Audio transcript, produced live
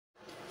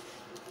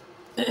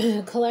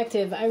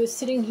Collective, I was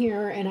sitting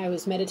here and I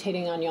was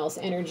meditating on y'all's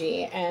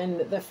energy, and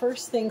the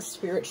first thing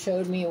Spirit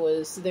showed me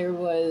was there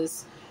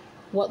was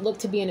what looked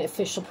to be an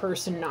official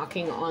person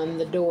knocking on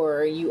the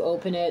door. You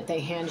open it,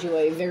 they hand you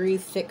a very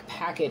thick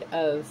packet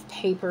of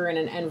paper in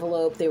an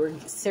envelope. They were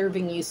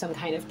serving you some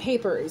kind of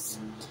papers.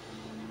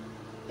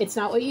 It's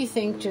not what you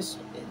think, just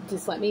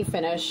let me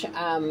finish.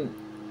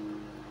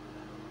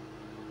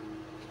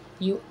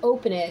 You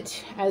open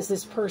it as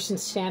this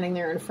person's standing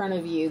there in front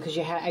of you, because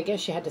I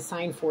guess you had to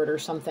sign for it or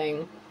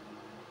something.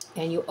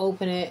 And you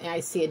open it, and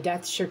I see a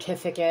death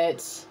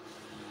certificate,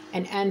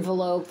 an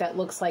envelope that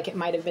looks like it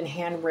might have been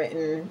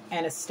handwritten,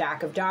 and a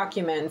stack of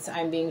documents.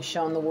 I'm being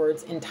shown the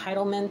words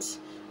entitlement,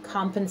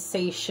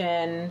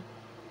 compensation,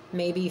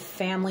 maybe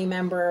family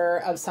member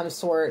of some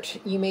sort.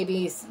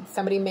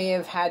 Somebody may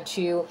have had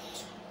to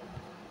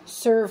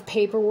serve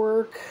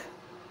paperwork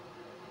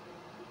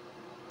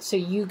so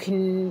you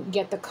can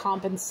get the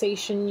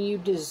compensation you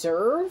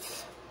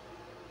deserve.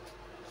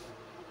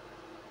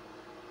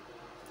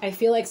 I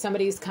feel like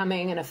somebody's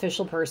coming, an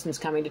official person's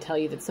coming to tell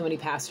you that somebody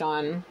passed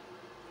on.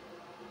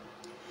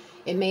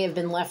 It may have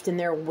been left in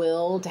their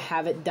will to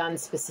have it done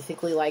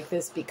specifically like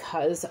this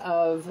because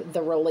of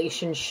the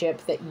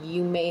relationship that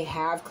you may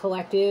have,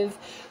 collective,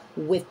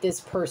 with this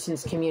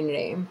person's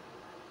community.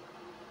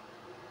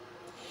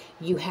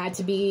 You had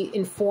to be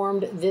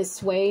informed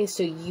this way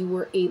so you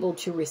were able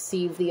to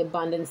receive the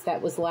abundance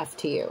that was left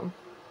to you.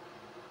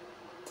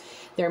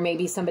 There may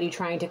be somebody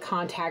trying to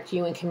contact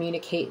you and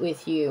communicate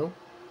with you.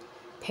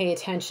 Pay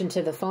attention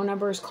to the phone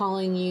numbers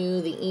calling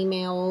you, the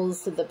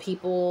emails, the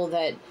people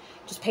that...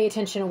 Just pay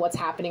attention to what's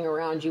happening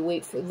around you.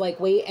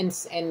 Wait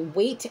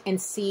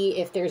and see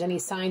if there's any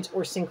signs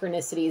or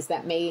synchronicities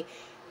that may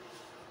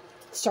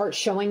start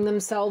showing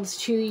themselves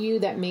to you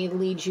that may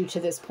lead you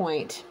to this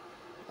point.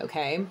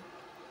 Okay?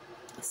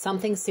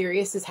 Something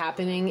serious is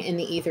happening in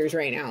the ethers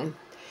right now.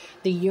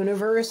 The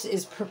universe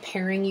is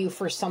preparing you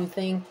for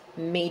something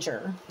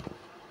major.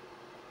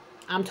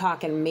 I'm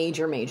talking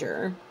major,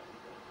 major.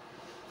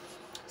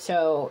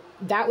 So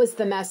that was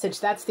the message.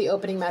 That's the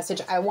opening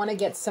message. I want to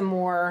get some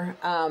more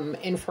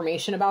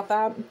information about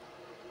that.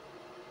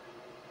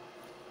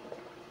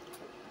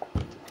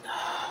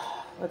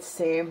 Let's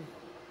see.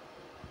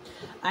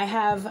 I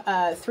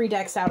have 3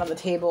 decks out on the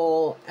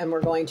table, and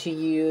we're going to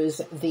use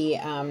the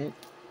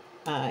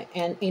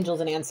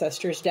Angels and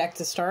Ancestors deck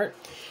to start.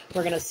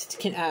 We're going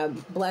to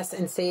bless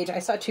and sage. I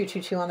saw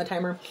 222 on the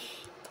timer.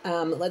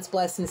 Let's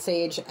bless and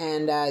sage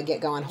and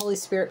get going. Holy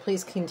Spirit,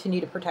 please continue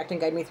to protect and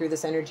guide me through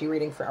this energy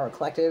reading for our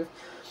collective.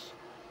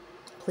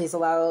 Please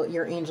allow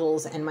your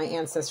angels and my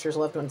ancestors,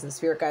 loved ones, and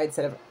spirit guides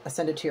that have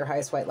ascended to your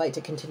highest white light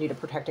to continue to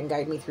protect and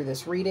guide me through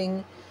this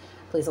reading.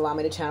 Please allow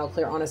me to channel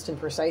clear, honest, and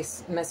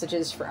precise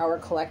messages for our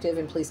collective,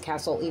 and please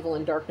cast all evil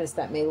and darkness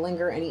that may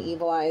linger. Any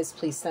evil eyes,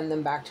 please send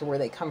them back to where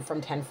they come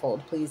from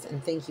tenfold, please.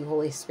 And thank you,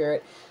 Holy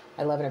Spirit.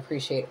 I love and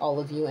appreciate all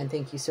of you, and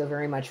thank you so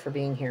very much for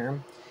being here.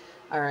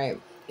 All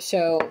right.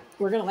 So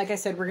we're going to, like I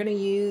said, we're going to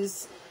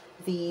use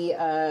the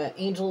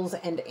angels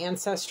and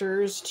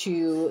ancestors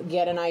to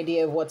get an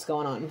idea of what's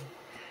going on.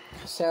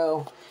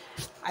 So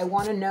I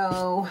want to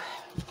know,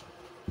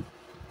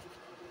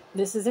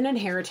 this is an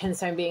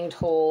inheritance, I'm being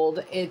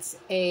told. It's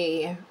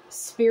a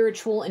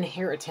spiritual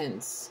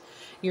inheritance.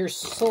 Your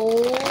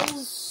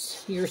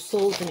soul's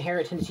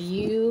inheritance.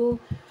 You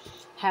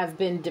have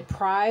been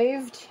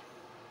deprived,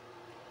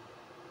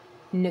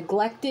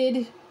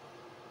 neglected,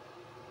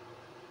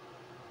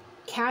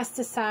 cast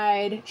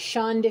aside,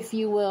 shunned, if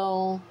you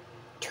will,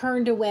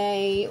 turned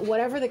away,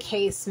 whatever the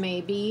case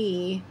may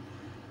be,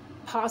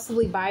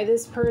 possibly by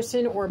this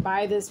person or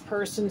by this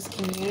person's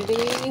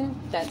community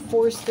that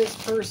forced this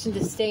person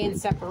to stay in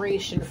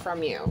separation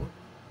from you.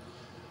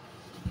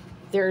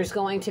 There's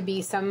going to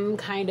be some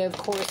kind of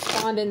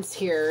correspondence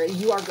here.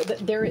 You are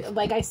there,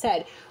 like I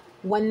said,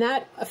 when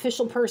that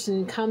official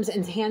person comes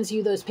and hands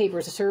you those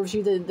papers, serves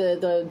you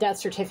the death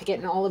certificate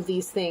and all of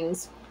these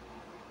things,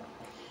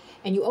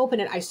 and you open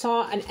it, I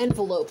saw an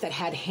envelope that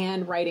had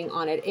handwriting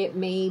on it. It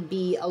may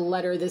be a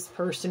letter this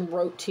person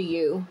wrote to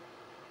you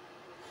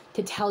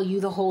to tell you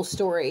the whole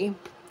story.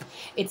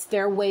 It's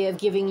their way of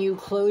giving you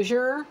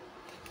closure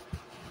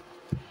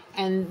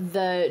and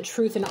the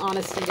truth and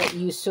honesty that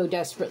you so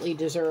desperately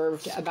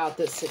deserved about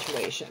this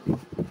situation.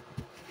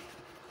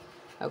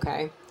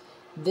 Okay?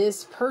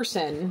 This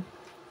person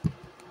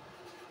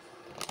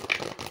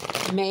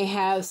may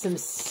have some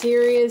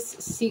serious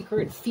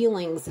secret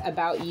feelings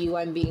about you,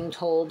 I'm being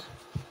told.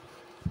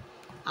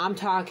 I'm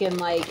talking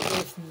like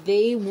if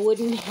they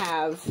wouldn't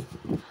have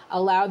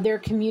allowed their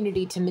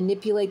community to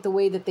manipulate the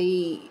way that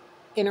they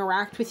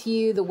interact with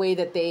you, the way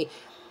that they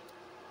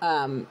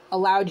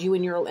allowed you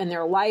in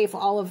their life,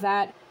 all of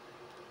that,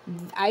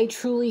 I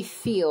truly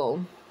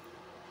feel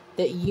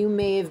that you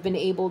may have been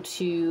able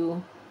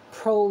to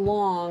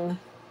prolong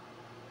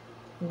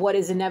what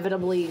is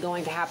inevitably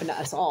going to happen to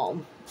us all.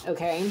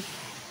 Okay?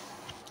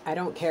 I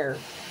don't care.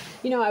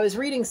 You know, I was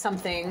reading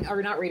something,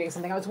 or not reading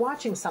something, I was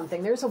watching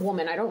something. There's a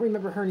woman, I don't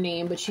remember her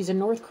name, but she's a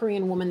North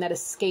Korean woman that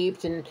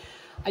escaped and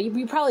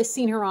You've probably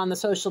seen her on the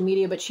social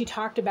media, but she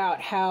talked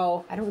about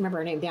how, I don't remember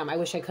her name, damn, I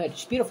wish I could.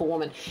 She's a beautiful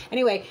woman.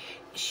 Anyway,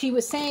 she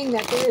was saying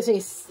that there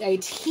is a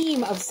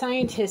team of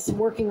scientists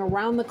working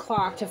around the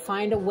clock to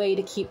find a way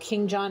to keep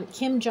Kim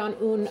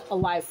Jong-un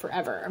alive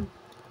forever,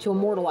 to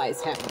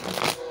immortalize him.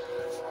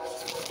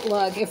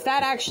 Look, if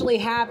that actually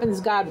happens,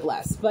 God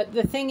bless. But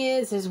the thing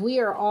is we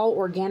are all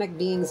organic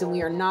beings and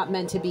we are not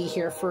meant to be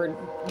here for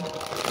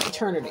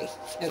eternity,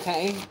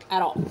 okay?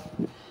 At all.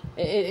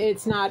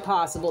 It's not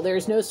possible.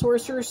 There's no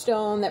sorcerer's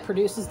stone that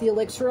produces the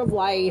elixir of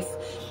life,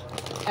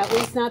 at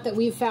least not that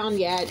we've found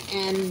yet.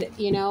 And,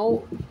 you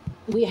know,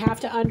 we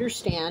have to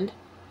understand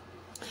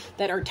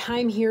that our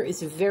time here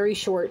is very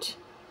short.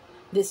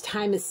 This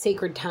time is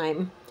sacred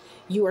time.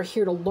 You are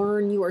here to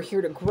learn. You are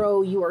here to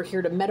grow. You are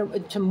here to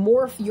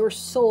morph your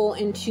soul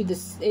into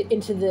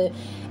the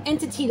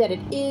entity that it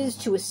is,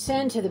 to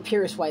ascend to the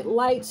purest white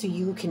light, so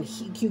you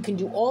can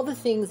do all the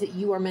things that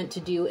you are meant to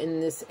do in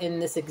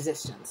this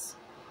existence.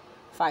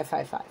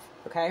 555,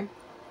 okay?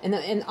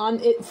 And on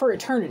it for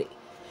eternity.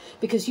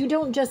 Because you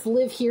don't just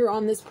live here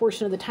on this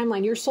portion of the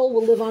timeline. Your soul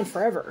will live on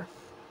forever.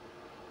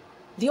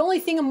 The only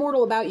thing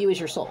immortal about you is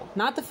your soul,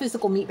 not the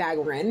physical meat bag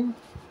we're in.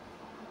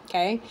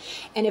 Okay?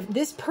 And if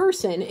this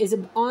person is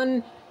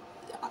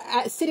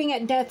sitting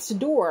at death's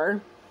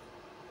door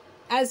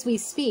as we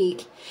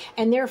speak,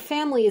 and their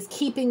family is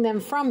keeping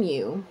them from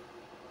you,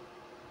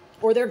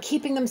 or they're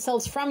keeping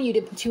themselves from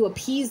you to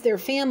appease their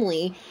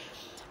family,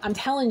 I'm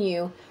telling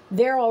you,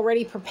 they're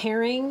already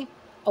preparing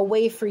a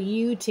way for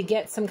you to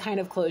get some kind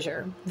of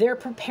closure. They're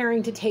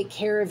preparing to take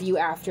care of you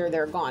after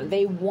they're gone.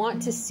 They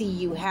want to see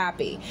you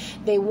happy.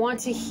 They want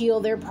to heal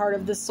their part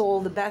of the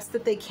soul the best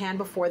that they can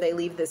before they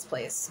leave this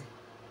place.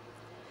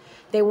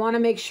 They want to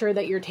make sure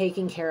that you're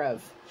taken care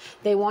of.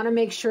 They want to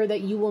make sure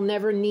that you will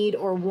never need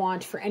or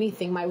want for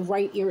anything. My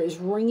right ear is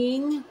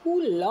ringing.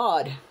 Oh,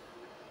 Lord.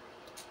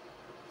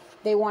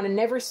 They want to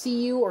never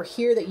see you or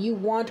hear that you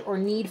want or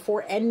need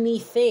for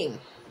anything.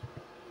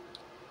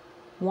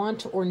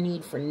 Want or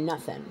need for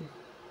nothing.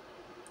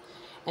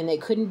 And they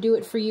couldn't do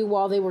it for you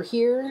while they were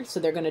here, so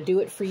they're going to do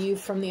it for you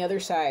from the other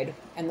side.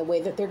 And the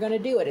way that they're going to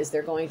do it is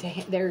they're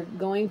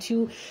going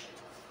to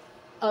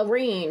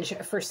arrange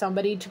for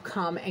somebody to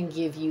come and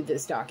give you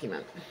this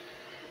document.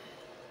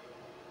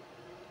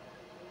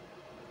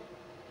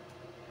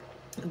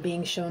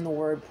 Being shown the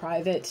word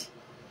private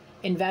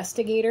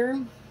investigator,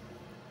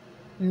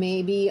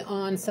 maybe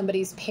on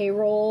somebody's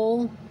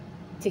payroll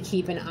to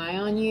keep an eye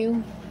on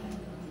you.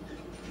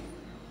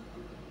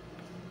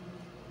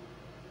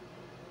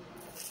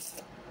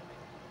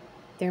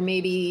 There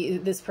may be,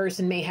 this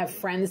person may have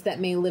friends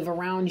that may live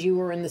around you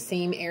or in the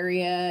same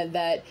area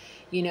that,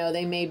 you know,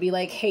 they may be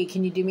like, hey,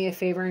 can you do me a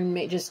favor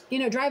and just, you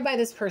know, drive by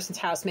this person's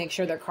house, make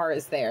sure their car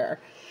is there.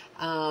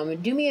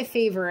 Do me a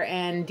favor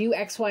and do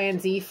X, Y, and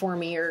Z for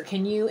me. Or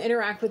can you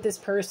interact with this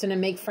person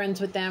and make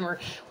friends with them,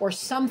 or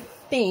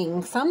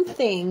something,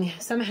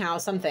 somehow,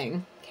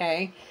 something,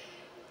 okay?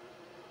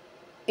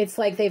 It's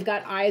like they've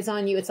got eyes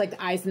on you. It's like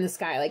the eyes in the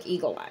sky, like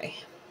eagle eye.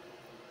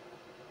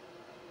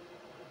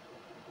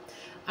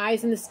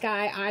 Eyes in the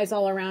sky, eyes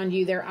all around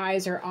you. Their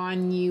eyes are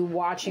on you,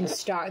 watching,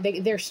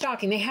 they're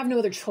stalking. They have no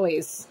other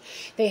choice.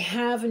 They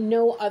have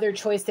no other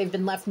choice. They've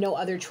been left no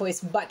other choice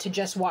but to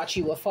just watch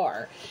you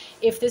afar.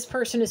 If this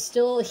person is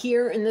still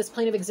here in this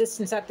plane of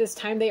existence at this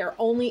time, they are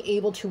only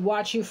able to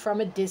watch you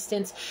from a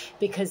distance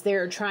because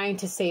they're trying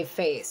to save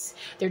face.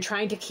 They're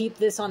trying to keep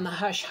this on the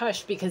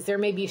hush-hush because there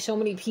may be so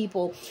many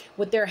people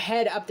with their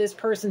head up this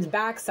person's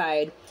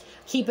backside,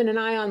 keeping an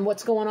eye on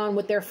what's going on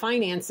with their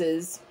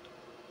finances,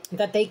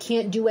 that they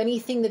can't do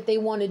anything that they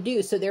want to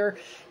do. So they're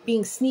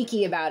being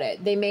sneaky about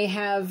it. They may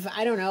have,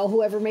 I don't know,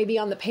 whoever may be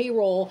on the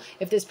payroll,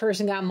 if this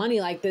person got money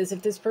like this,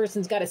 if this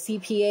person's got a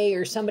CPA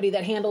or somebody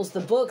that handles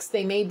the books,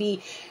 they may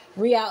be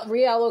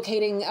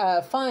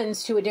reallocating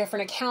funds to a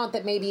different account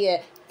that may be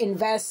a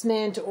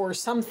investment or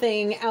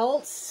something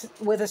else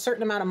with a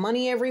certain amount of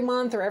money every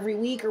month or every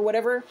week or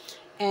whatever.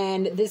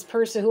 And this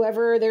person,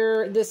 whoever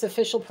this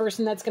official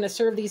person that's going to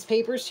serve these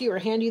papers to you or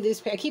hand you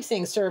these, I keep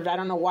saying served. I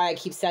don't know why I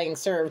keep saying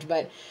served,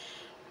 but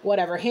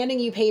whatever, handing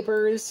you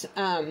papers.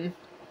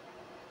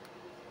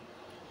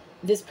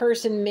 This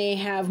person may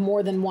have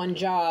more than one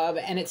job,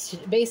 and it's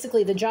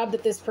basically the job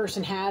that this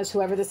person has,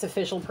 whoever this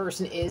official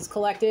person is,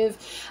 collective.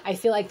 I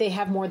feel like they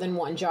have more than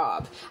one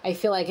job. I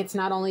feel like it's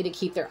not only to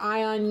keep their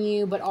eye on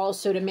you, but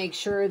also to make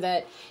sure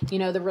that, you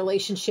know, the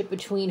relationship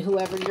between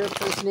whoever your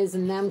person is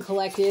and them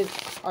collective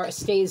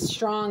stays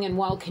strong and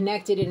well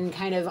connected and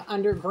kind of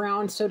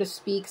underground, so to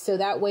speak, so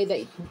that way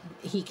that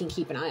he can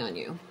keep an eye on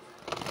you.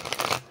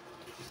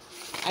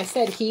 I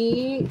said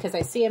he, because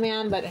I see a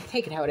man, but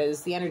take it how it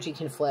is. The energy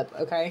can flip,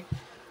 okay?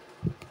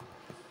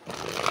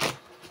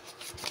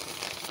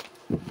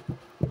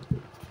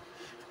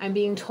 I'm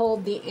being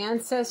told the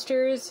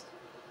ancestors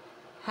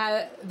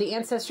have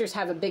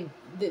a big,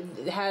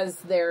 has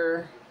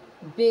their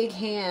big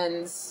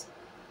hands,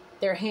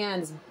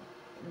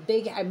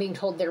 I'm being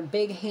told their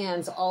big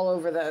hands all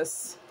over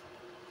this.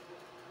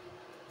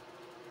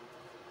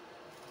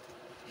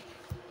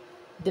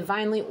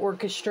 divinely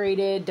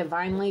orchestrated,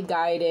 divinely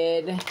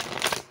guided.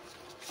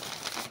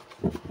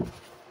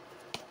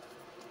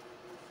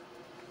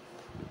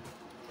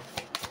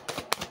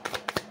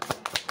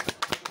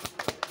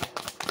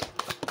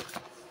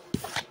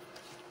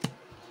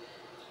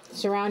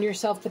 Surround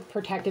yourself with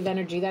protective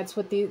energy. That's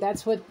what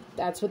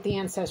the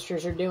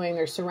ancestors are doing.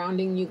 They're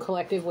surrounding you,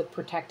 collective, with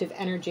protective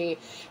energy,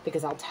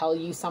 because I'll tell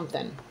you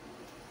something.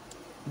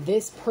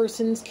 This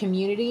person's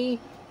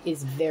community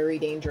is very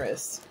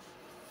dangerous.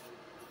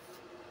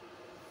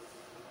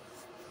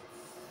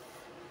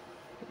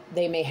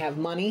 They may have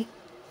money.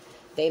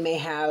 They may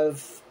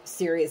have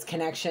serious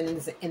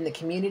connections in the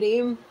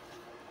community.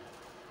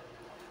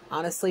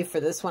 Honestly,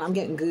 for this one, I'm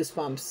getting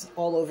goosebumps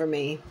all over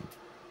me.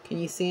 Can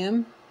you see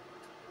him?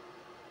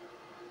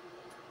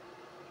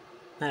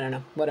 I don't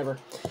know, whatever.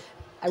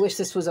 I wish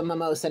this was a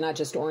mimosa, not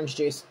just orange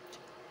juice.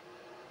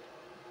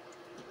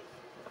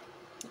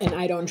 And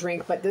I don't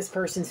drink, but this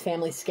person's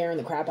family's scaring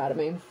the crap out of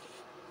me.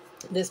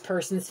 This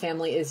person's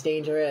family is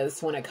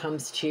dangerous when it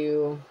comes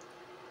to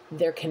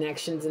their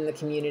connections in the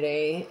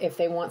community. If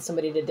they want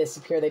somebody to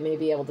disappear, they may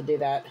be able to do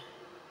that.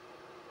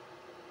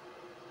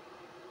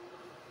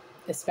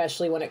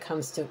 Especially when it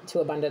comes to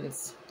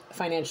abundance,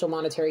 financial,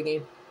 monetary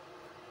gain.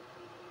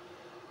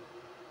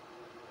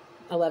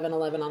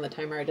 11:11 on the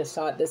timer. I just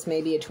saw it. This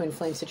may be a twin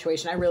flame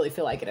situation. I really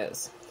feel like it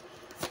is.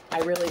 I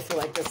really feel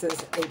like this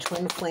is a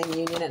twin flame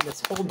union, and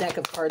this whole deck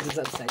of cards is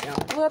upside down.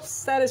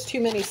 Whoops, that is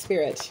too many,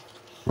 Spirit.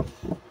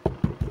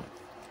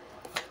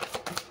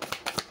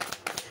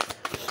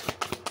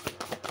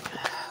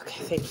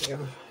 Okay, thank you.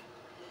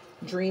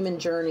 Dream and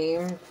journey.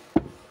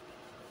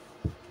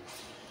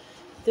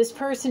 This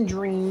person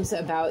dreams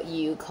about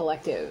you,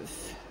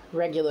 collective,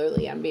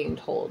 regularly, I'm being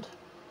told.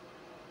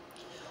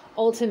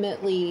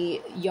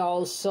 Ultimately,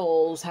 y'all's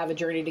souls have a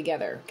journey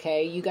together,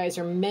 okay? You guys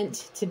are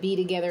meant to be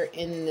together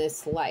in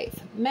this life.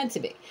 Meant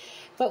to be.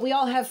 But we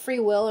all have free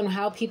will, and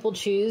how people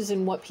choose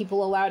and what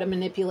people allow to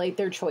manipulate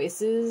their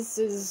choices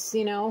is,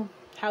 you know,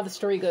 how the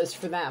story goes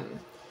for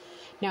them.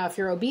 Now, if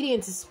you're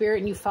obedient to Spirit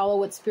and you follow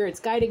what Spirit's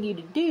guiding you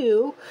to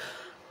do,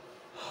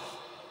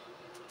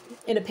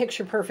 in a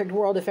picture-perfect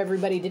world, if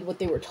everybody did what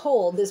they were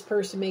told, this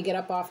person may get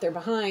up off their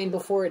behind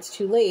before it's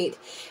too late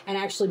and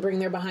actually bring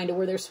their behind to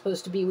where they're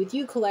supposed to be with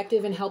you,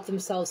 collective, and help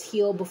themselves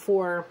heal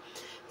before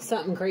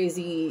something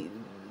crazy,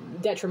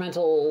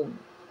 detrimental,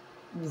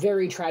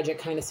 very tragic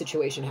kind of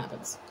situation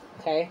happens.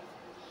 Okay?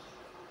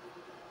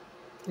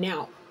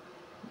 Now,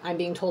 I'm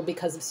being told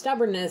because of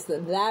stubbornness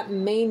that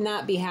may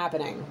not be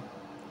happening.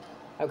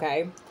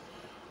 Okay?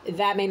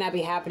 That may not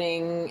be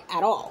happening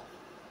at all.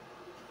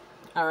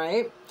 All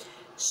right?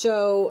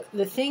 So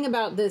the thing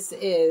about this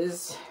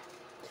is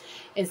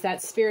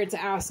that Spirit's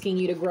asking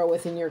you to grow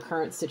within your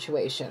current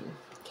situation,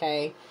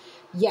 okay?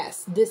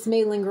 Yes, this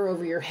may linger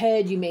over your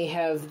head. You may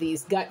have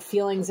these gut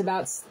feelings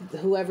about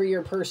whoever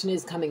your person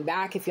is coming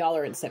back if y'all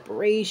are in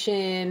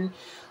separation,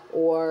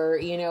 or,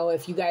 you know,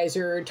 if you guys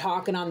are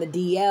talking on the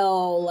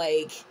DL,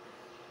 like,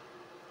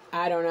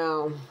 I don't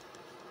know.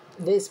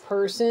 This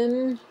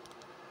person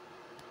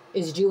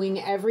is doing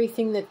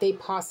everything that they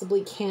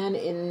possibly can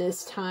in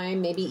this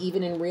time, maybe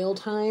even in real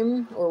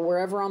time or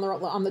wherever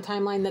on the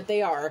timeline that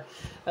they are.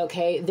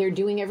 Okay, they're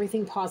doing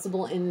everything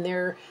possible in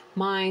their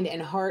mind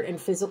and heart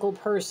and physical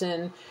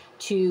person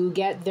to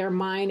get their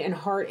mind and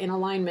heart in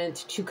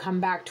alignment to come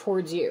back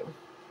towards you.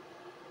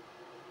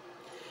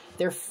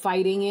 They're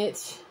fighting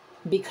it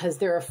because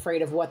they're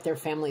afraid of what their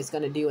family is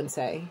going to do and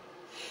say.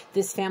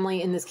 This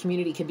family in this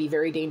community could be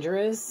very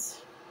dangerous.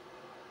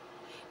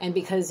 And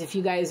because if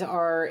you guys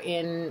are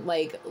in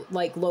like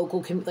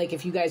local, like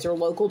if you guys are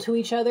local to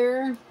each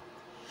other,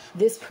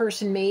 this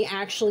person may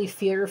actually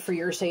fear for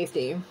your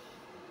safety.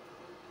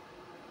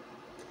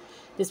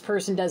 This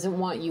person doesn't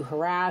want you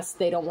harassed.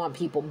 They don't want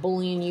people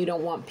bullying you.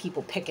 Don't want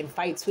people picking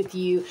fights with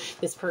you.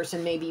 This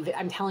person may be,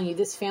 I'm telling you,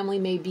 this family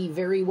may be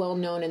very well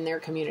known in their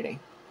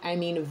community. I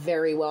mean,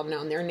 very well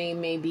known. Their name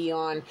may be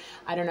on,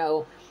 I don't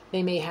know,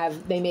 they may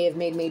have made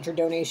major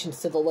donations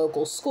to the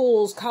local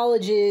schools,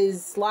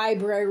 colleges,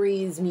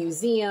 libraries,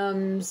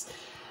 museums,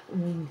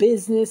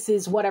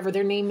 businesses, whatever.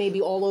 Their name may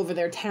be all over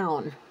their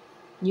town.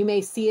 You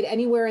may see it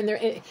anywhere in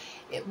their,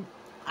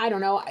 I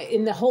don't know,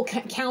 in the whole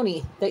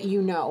county that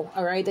you know,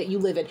 all right, that you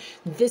live in.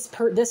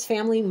 This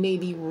family may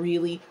be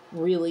really,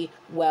 really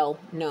well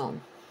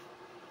known.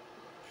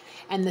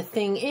 And the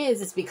thing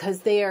is because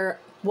they are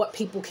what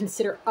people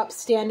consider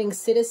upstanding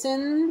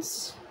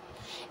citizens,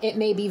 it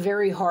may be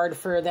very hard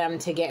for them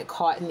to get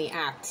caught in the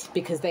act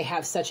because they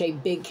have such a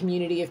big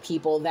community of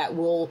people that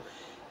will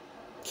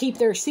keep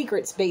their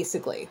secrets,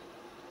 basically.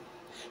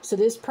 So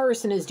this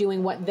person is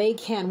doing what they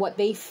can, what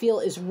they feel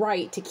is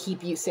right to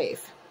keep you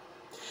safe.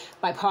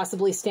 By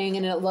possibly staying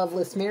in a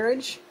loveless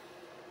marriage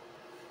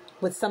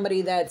with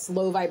somebody that's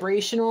low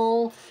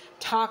vibrational,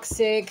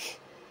 toxic,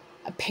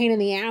 a pain in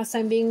the ass,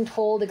 I'm being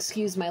told,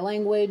 excuse my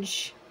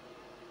language.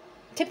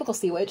 Typical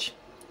sea witch.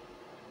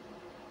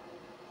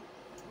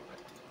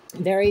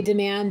 Very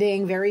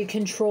demanding, very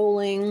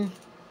controlling,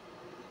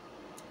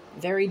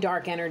 very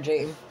dark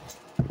energy.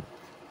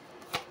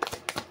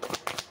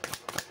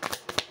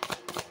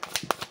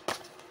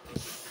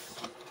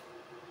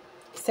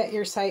 Set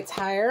your sights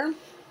higher.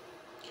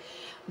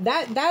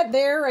 That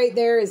there, right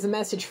there, is the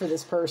message for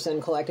this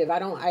person, collective.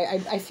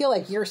 I feel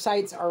like your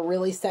sights are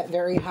really set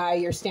very high.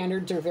 Your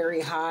standards are very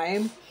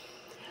high.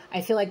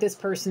 I feel like this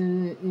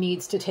person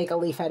needs to take a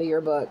leaf out of your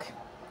book.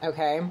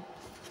 Okay.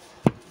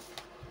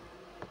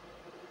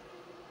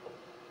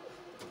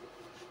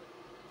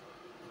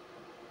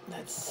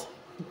 That's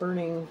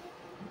burning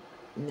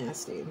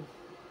nasty.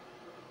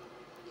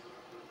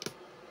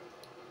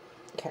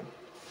 Okay.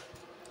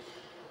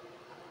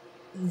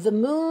 The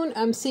moon,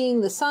 I'm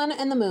seeing the sun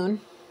and the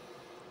moon.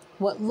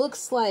 What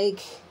looks like...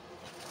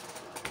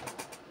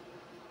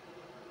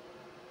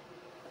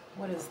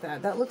 What is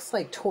that? That looks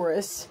like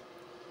Taurus,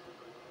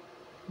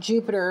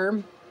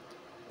 Jupiter,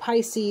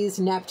 Pisces,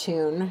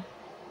 Neptune,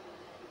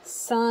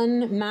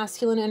 Sun,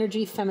 masculine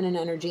energy, feminine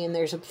energy, and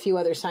there's a few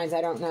other signs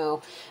I don't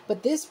know.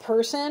 But this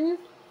person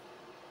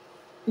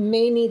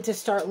may need to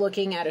start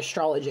looking at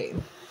astrology.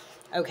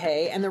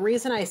 Okay, and the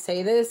reason I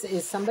say this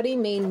is somebody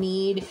may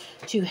need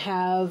to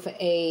have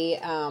a,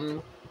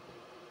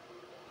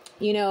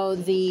 you know,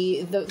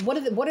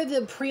 what are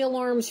the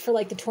pre-alarms for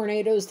like the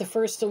tornadoes, the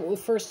first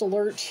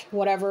alert,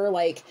 whatever,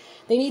 like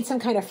they need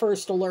some kind of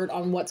first alert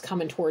on what's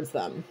coming towards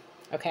them.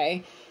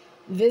 Okay,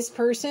 this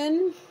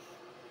person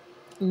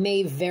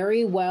may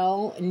very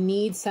well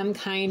need some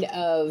kind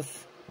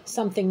of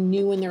something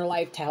new in their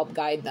life to help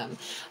guide them.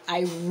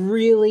 I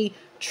really,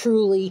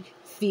 truly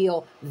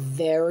feel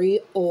very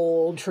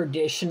old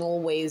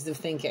traditional ways of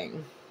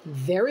thinking.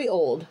 Very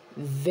old,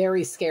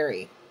 very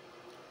scary.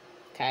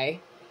 Okay?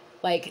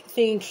 Like,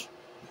 think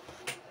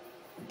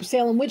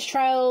Salem witch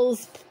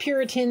trials,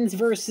 Puritans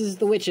versus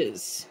the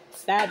witches.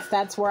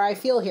 That's where I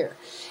feel here.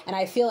 And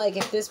I feel like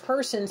if this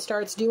person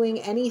starts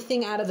doing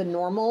anything out of the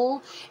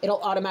normal,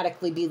 it'll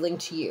automatically be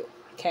linked to you.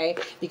 Okay?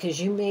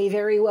 Because you may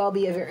very well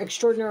be a very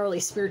extraordinarily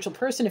spiritual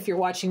person. If you're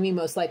watching me,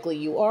 most likely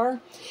you are.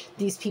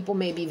 These people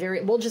may be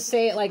very, we'll just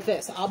say it like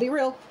this. I'll be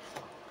real.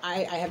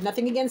 I have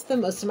nothing against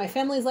them. Most of my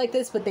family's like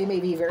this, but they may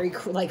be very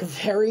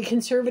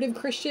conservative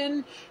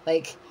Christian,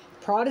 like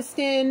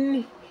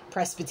Protestant,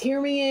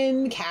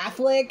 Presbyterian,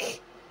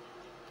 Catholic,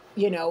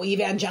 you know,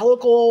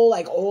 evangelical,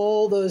 like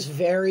all those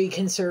very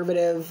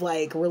conservative,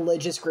 like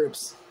religious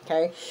groups.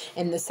 Okay.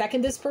 And the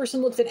second this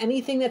person looks at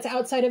anything that's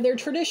outside of their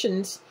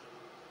traditions,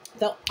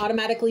 they'll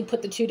automatically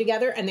put the two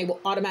together and they will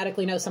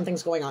automatically know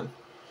something's going on.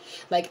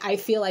 Like, I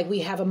feel like we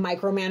have a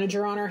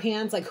micromanager on our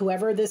hands. Like,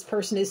 whoever this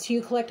person is to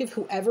you, collective,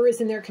 whoever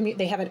is in their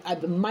community, they have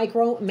a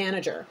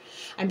micromanager.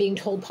 I'm being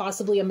told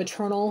possibly a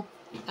maternal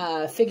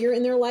figure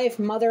in their life,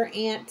 mother,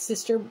 aunt,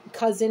 sister,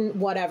 cousin,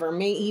 whatever,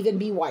 may even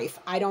be wife.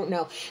 I don't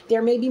know.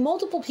 There may be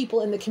multiple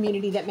people in the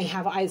community that may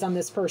have eyes on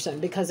this person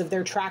because of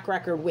their track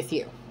record with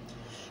you.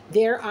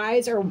 Their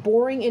eyes are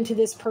boring into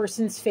this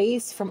person's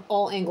face from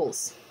all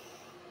angles.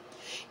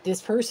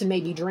 This person may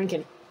be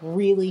drinking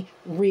really,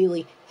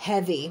 really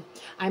heavy.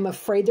 I'm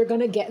afraid they're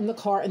going to get in the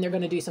car and they're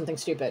going to do something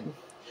stupid.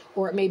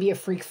 Or it may be a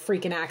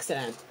freaking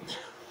accident.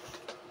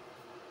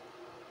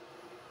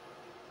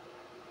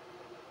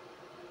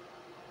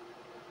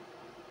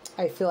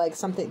 I feel like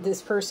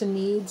this person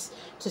needs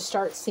to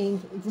start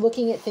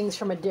looking at things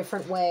from a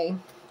different way,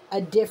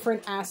 a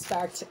different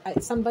aspect.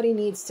 Somebody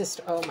needs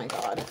to, oh my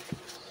God.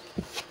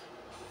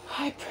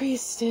 High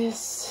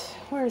Priestess.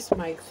 Where's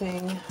my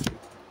thing?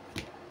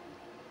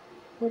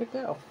 Where'd it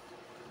go?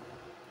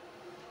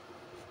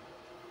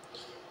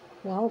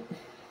 Well,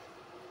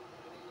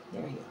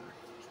 there you are.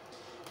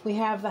 We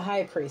have the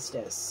High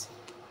Priestess.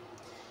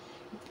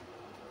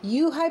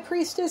 You, High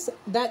Priestess,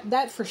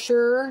 that for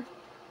sure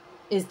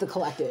is the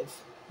collective.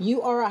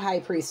 You are a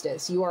High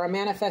Priestess. You are a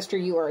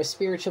manifester. You are a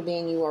spiritual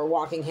being. You are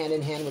walking hand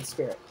in hand with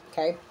spirit.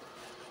 Okay?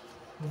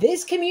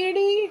 This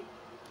community,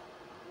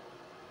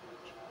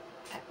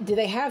 do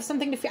they have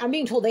something to fear? I'm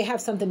being told they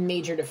have something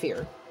major to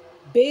fear.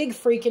 Big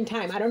freaking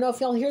time. I don't know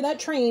if y'all hear that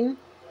train.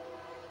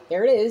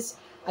 There it is.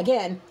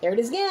 Again. There it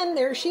is again.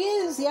 There she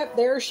is. Yep.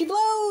 There she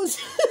blows.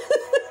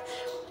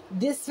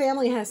 This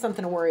family has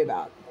something to worry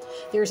about.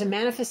 There's a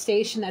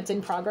manifestation that's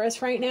in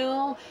progress right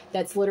now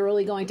that's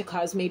literally going to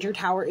cause major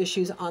tower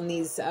issues on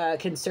these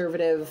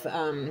conservative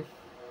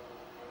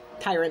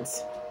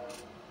tyrants.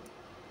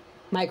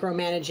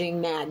 Micromanaging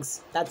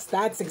nags.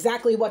 That's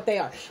exactly what they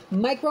are.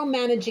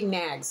 Micromanaging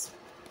nags.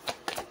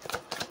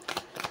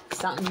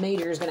 Something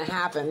major is going to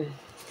happen.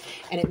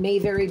 And it may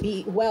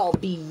very well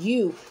be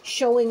you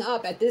showing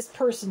up at this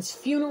person's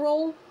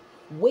funeral,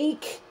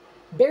 wake,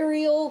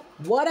 burial,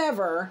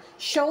 whatever,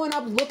 showing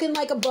up looking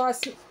like a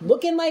boss,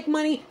 looking like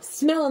money,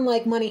 smelling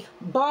like money,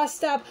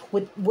 bossed up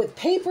with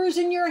papers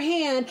in your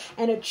hand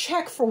and a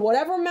check for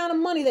whatever amount of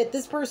money that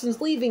this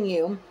person's leaving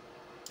you.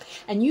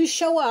 And you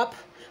show up,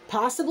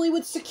 possibly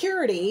with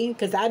security,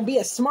 because that'd be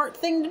a smart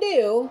thing to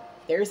do.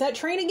 There's that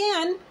train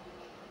again.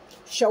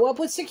 Show up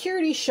with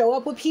security, show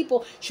up with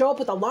people, show up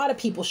with a lot of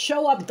people,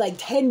 show up like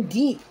 10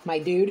 deep, my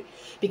dude.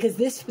 Because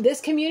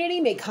this community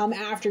may come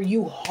after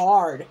you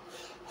hard.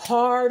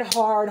 Hard.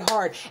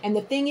 And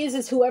the thing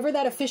is whoever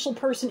that official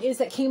person is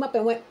that came up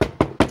and went,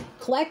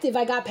 collective,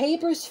 I got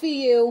papers for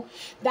you.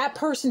 That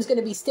person's going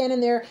to be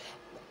standing there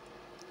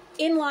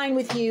in line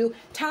with you,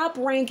 top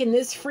rank in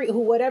this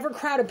whatever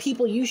crowd of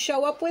people you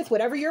show up with,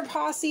 whatever your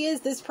posse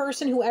is, this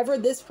person, whoever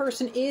this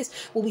person is,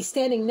 will be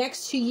standing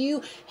next to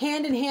you,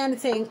 hand in hand,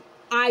 saying,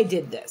 I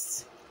did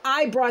this.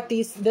 I brought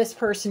this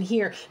person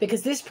here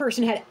because this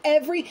person had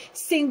every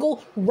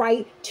single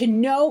right to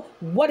know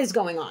what is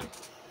going on.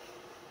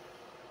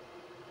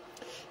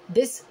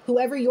 This,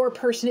 whoever your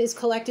person is,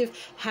 collective,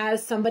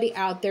 has somebody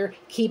out there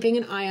keeping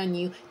an eye on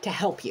you to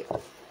help you.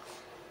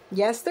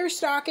 Yes, they're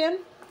stalking.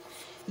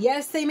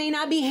 Yes, they may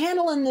not be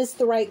handling this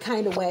the right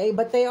kind of way,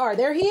 but they are.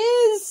 There he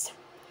is.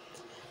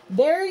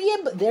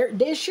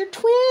 There's your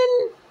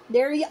twin.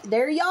 There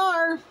you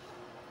are.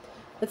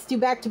 Let's do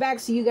back to back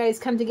so you guys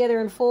come together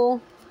in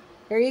full.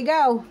 There you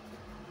go.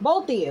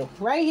 Both of you,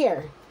 right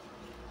here.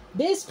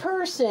 This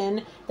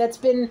person that's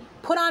been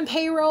put on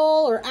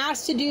payroll or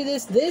asked to do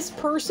this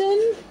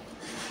person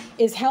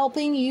is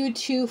helping you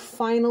to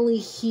finally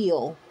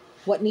heal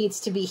what needs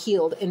to be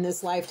healed in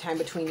this lifetime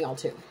between y'all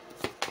two.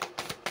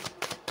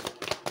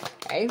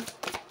 Okay.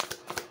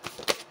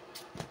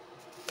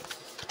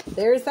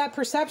 There's that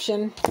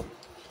perception.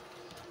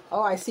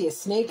 Oh, I see a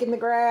snake in the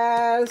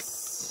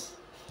grass.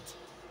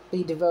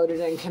 Be devoted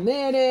and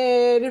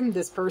committed.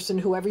 This person,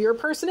 whoever your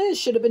person is,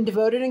 should have been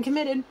devoted and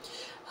committed.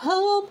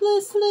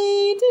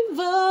 Hopelessly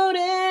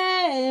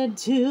devoted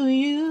to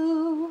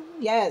you.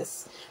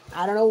 Yes.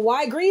 I don't know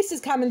why Grease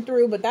is coming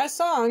through, but that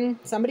song,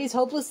 somebody's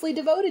hopelessly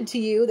devoted to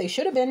you. They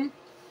should have been.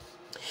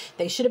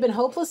 They should have been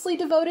hopelessly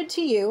devoted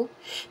to you.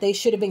 They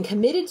should have been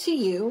committed to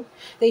you.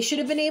 They should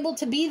have been able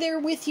to be there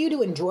with you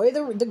to enjoy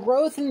the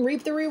growth and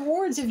reap the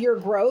rewards of your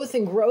growth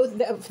and growth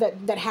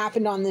that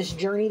happened on this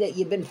journey that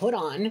you've been put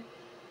on.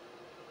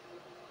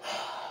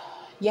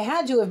 You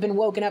had to have been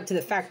woken up to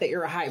the fact that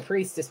you're a high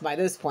priestess by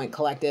this point,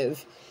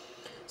 collective.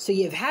 So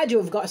you've had to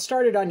have got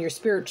started on your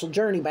spiritual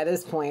journey by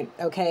this point,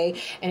 okay?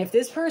 And if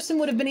this person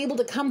would have been able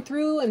to come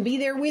through and be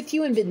there with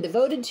you and been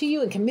devoted to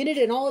you and committed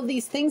and all of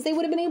these things, they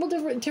would have been able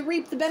to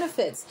reap the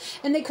benefits.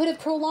 And they could have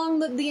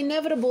prolonged the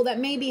inevitable that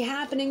may be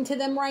happening to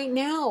them right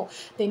now.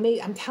 They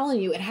may, I'm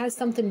telling you, it has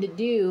something to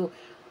do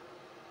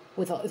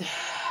with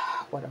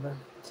whatever.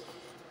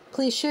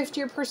 Please shift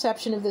your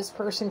perception of this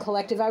person,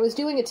 collective. I was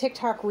doing a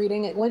TikTok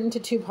reading. It went into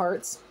 2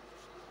 parts.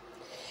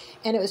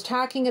 And it was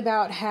talking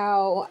about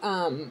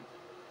how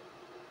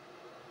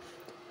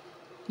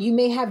you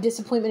may have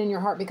disappointment in your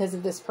heart because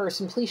of this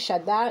person. Please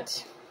shed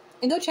that.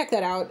 And go check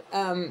that out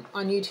on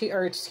YouTube,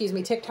 or excuse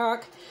me,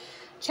 TikTok.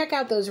 Check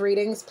out those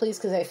readings, please,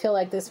 because I feel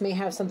like this may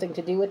have something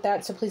to do with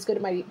that. So please go to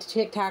my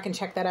TikTok and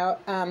check that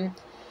out.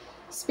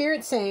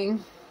 Spirit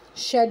saying,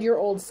 shed your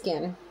old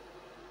skin.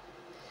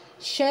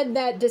 Shed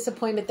that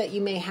disappointment that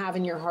you may have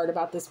in your heart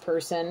about this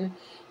person,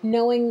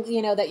 knowing,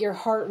 that your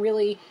heart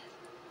really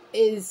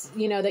is,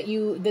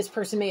 that this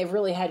person may have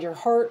really had your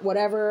heart,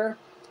 whatever,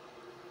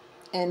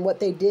 and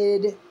what they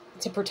did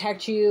to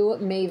protect you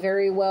may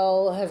very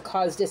well have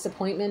caused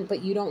disappointment,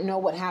 but you don't know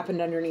what happened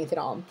underneath it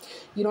all.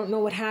 You don't know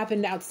what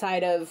happened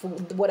outside of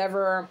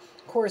whatever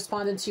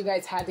correspondence you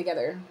guys had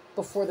together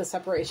before the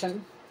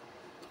separation,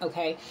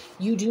 okay?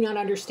 You do not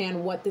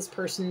understand what this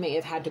person may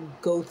have had to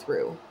go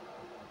through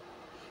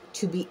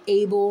to be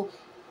able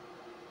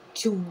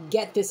to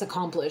get this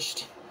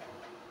accomplished.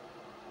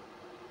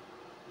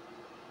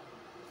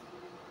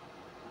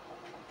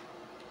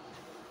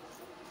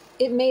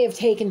 It may have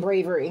taken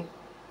bravery.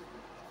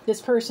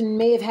 This person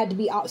may have had to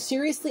be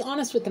seriously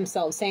honest with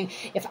themselves, saying,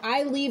 if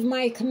I leave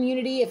my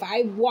community, if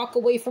I walk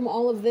away from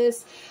all of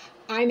this,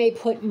 I may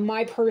put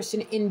my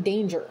person in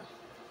danger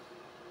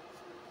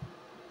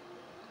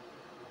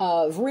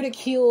of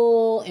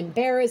ridicule,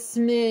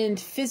 embarrassment,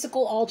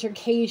 physical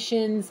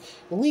altercations,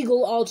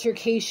 legal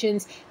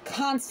altercations,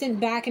 constant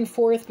back and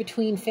forth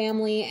between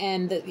family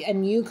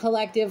and you,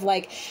 collective.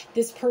 Like,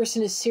 this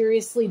person is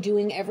seriously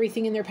doing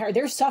everything in their power.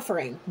 They're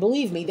suffering.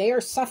 Believe me, they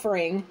are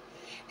suffering.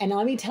 And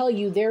let me tell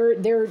you,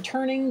 they're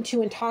turning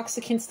to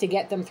intoxicants to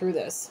get them through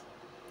this.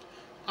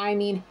 I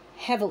mean,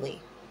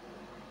 heavily.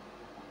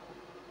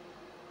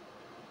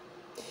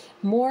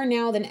 More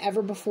now than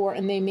ever before,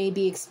 and they may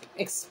be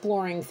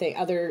exploring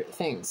other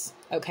things,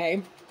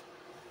 okay?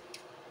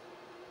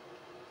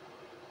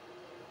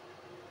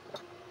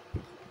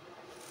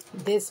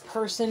 This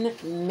person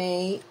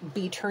may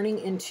be turning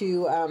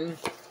into an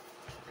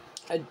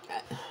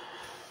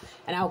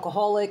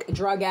alcoholic, a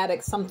drug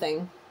addict,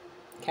 something,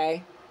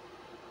 okay?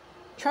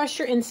 Trust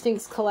your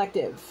instincts,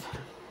 collective.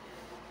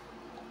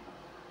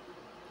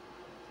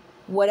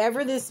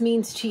 Whatever this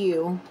means to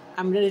you,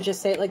 I'm going to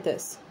just say it like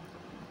this.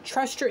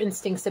 Trust your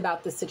instincts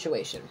about this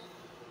situation,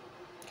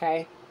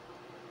 okay?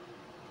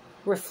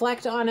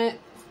 Reflect on it.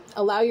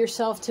 Allow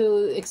yourself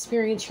to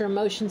experience your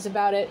emotions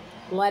about it.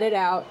 Let it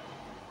out.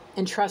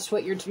 And trust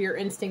what your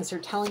instincts are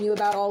telling you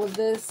about all of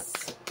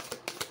this.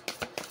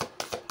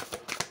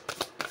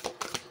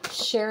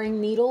 Sharing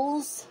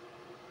needles.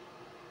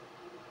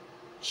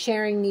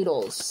 Sharing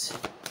needles.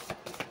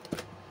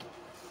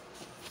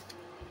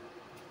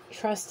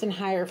 Trust in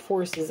higher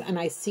forces. And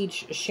I see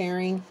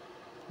sharing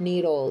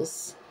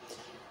needles.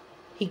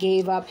 He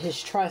gave up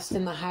his trust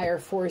in the higher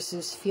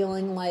forces,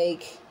 feeling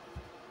like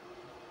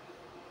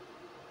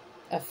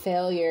a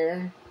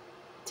failure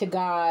to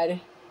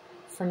God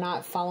for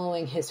not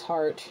following his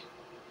heart.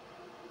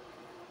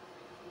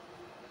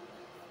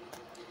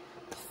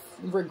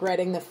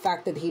 Regretting the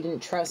fact that he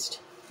didn't trust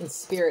in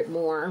spirit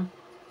more.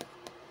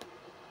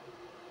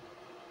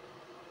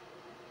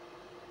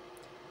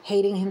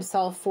 Hating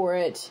himself for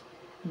it.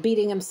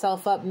 Beating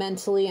himself up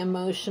mentally,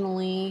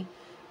 emotionally.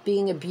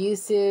 Being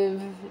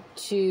abusive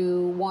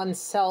to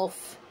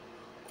oneself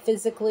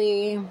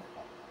physically.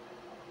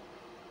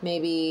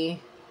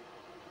 Maybe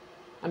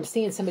I'm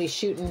seeing somebody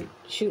shooting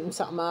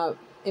something up.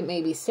 It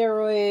may be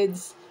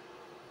steroids,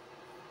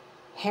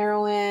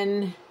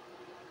 heroin,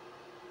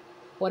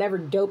 whatever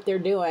dope they're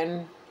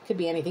doing. Could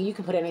be anything. You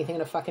can put anything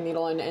in a fucking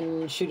needle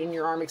and shoot in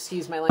your arm.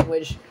 Excuse my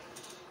language.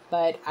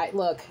 But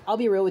look, I'll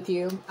be real with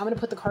you. I'm going to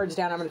put the cards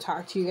down. I'm going to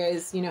talk to you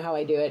guys. You know how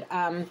I do it.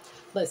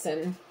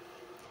 Listen,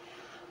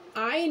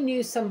 I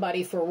knew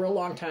somebody for a real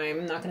long time.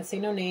 I'm not going to say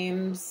no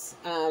names.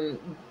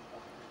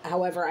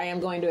 However, I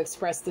am going to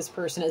express this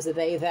person as a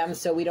they, them,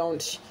 so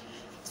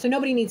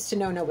nobody needs to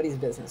know nobody's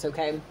business,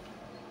 okay?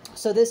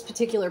 So this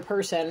particular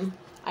person,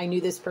 I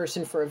knew this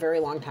person for a very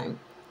long time,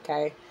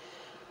 okay?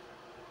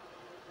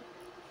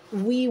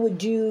 We would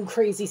do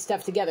crazy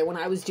stuff together. When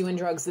I was doing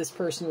drugs, this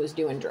person was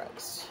doing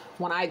drugs.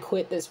 When I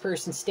quit, this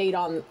person stayed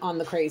on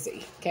the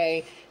crazy,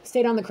 okay?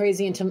 Stayed on the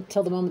crazy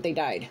until the moment they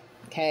died,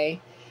 okay?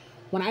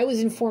 When I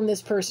was informed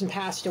this person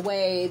passed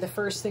away, the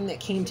first thing that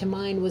came to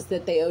mind was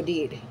that they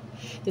OD'd.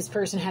 This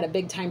person had a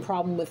big time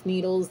problem with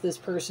needles. This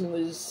person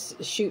was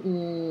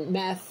shooting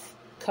meth,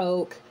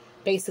 coke,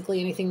 basically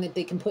anything that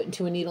they can put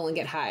into a needle and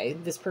get high.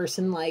 This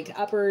person liked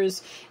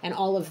uppers and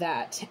all of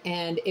that.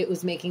 And it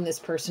was making this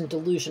person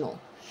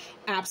delusional.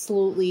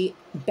 Absolutely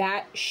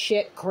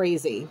batshit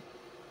crazy.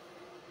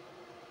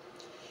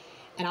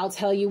 And I'll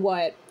tell you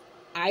what,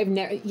 I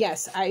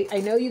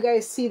know you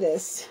guys see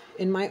this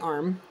in my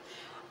arm.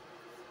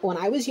 When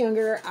I was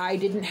younger, I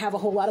didn't have a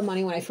whole lot of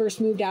money. When I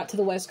first moved out to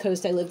the West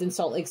Coast, I lived in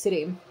Salt Lake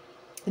City.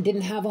 I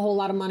didn't have a whole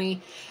lot of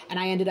money, and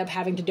I ended up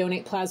having to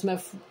donate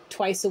plasma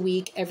twice a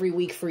week, every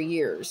week for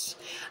years.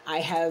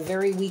 I have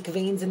very weak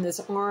veins in this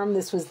arm.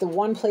 This was the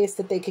one place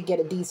that they could get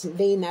a decent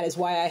vein. That is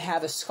why I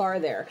have a scar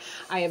there.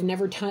 I have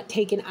never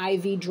taken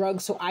IV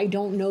drugs, so I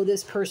don't know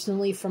this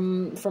personally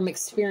from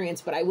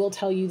experience, but I will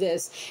tell you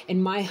this,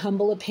 in my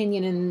humble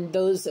opinion, and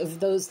those,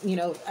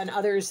 and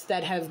others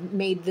that have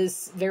made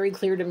this very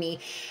clear to me,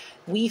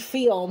 we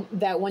feel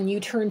that when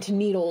you turn to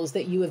needles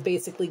that you have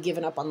basically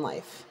given up on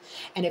life.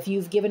 And if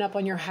you've given up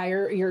on your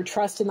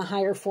trust in the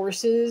higher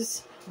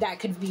forces, that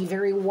could be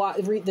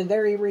the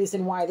very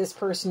reason why this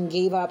person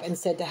gave up and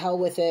said, to hell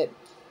with it.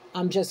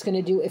 I'm just going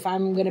to do, if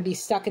I'm going to be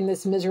stuck in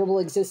this miserable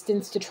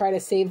existence to try to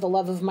save the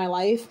love of my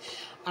life,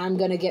 I'm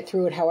going to get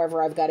through it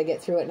however I've got to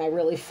get through it. And I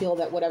really feel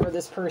that whatever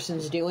this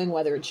person's doing,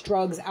 whether it's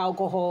drugs,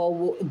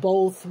 alcohol,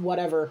 both,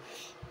 whatever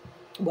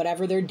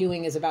they're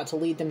doing is about to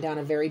lead them down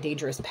a very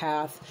dangerous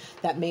path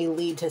that may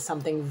lead to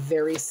something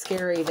very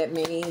scary that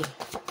may,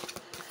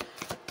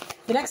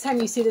 the next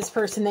time you see this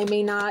person, it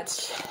may not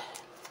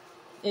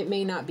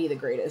be the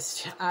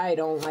greatest. I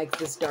don't like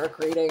this dark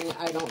reading.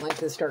 I'm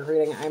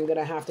going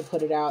to have to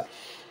put it out.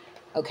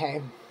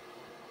 Okay.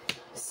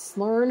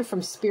 Learn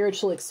from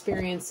spiritual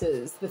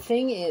experiences. The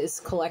thing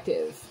is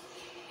collective.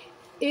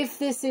 If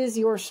this is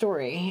your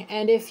story,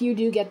 and if you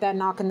do get that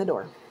knock on the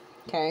door,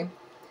 okay,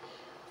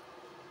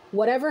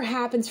 whatever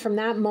happens from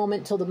that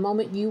moment till the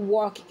moment you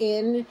walk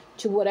in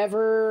to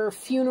whatever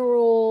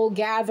funeral,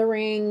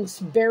 gatherings,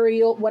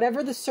 burial,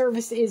 whatever the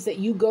service is that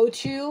you go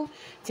to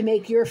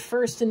make your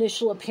first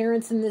initial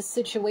appearance in this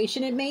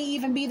situation, it may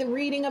even be the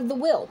reading of the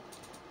will.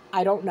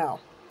 I don't know.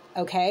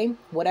 Okay?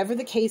 Whatever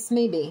the case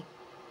may be,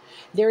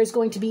 there is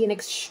going to be an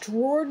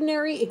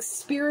extraordinary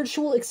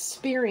spiritual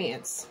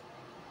experience.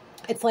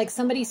 It's like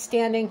somebody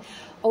standing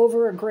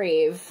over a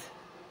grave.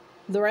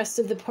 The rest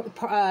of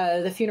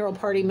the funeral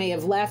party may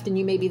have left and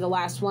you may be the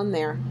last one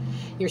there.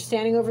 You're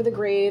standing over the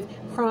grave,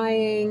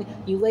 crying,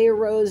 you lay a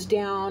rose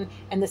down,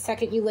 and the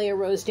second you lay a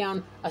rose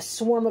down, a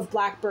swarm of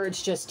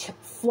blackbirds just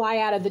fly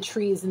out of the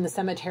trees in the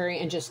cemetery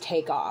and just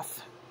take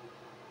off.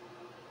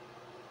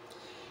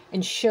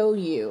 And show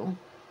you.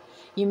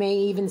 You may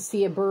even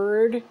see a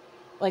bird,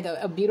 like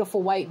a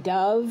beautiful white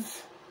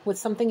dove, with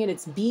something in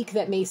its beak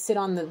that may sit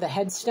on the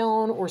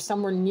headstone or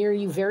somewhere near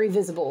you, very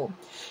visible.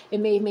 You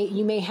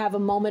may have a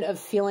moment of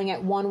feeling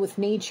at one with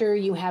nature.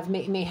 You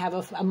may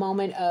have a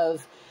moment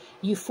of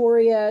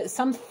euphoria,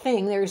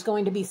 something. There's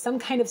going to be some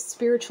kind of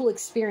spiritual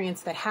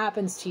experience that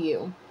happens to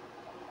you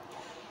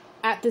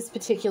at this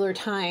particular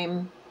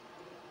time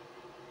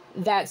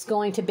that's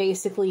going to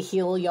basically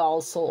heal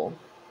y'all's soul.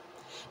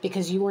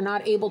 Because you were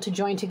not able to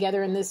join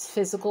together in this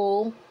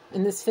physical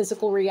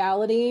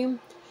reality.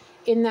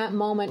 In that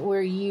moment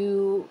where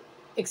you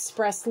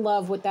expressed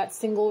love with that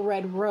single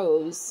red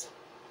rose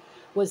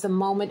was a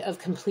moment of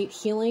complete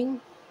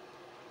healing,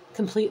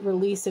 complete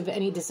release of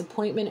any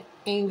disappointment,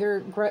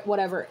 anger, regret,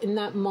 whatever. In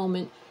that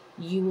moment,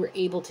 you were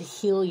able to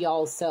heal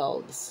y'all's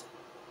selves.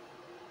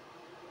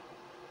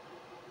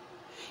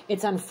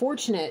 It's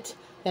unfortunate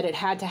that it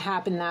had to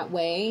happen that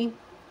way,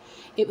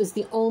 It was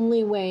the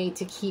only way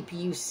to keep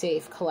you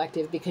safe,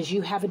 collective, because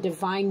you have a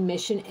divine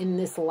mission in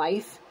this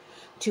life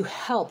to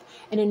help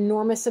an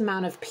enormous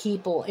amount of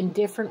people in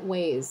different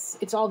ways.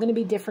 It's all going to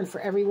be different for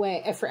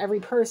every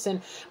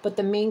person, but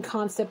the main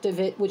concept of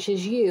it, which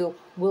is you,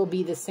 will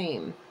be the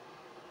same.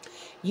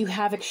 You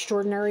have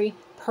extraordinary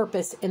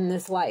purpose in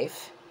this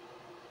life.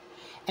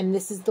 And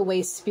this is the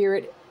way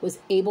Spirit was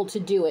able to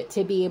do it,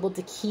 to be able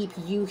to keep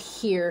you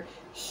here,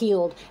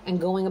 healed, and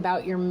going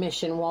about your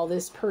mission while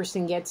this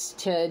person gets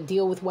to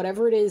deal with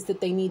whatever it is that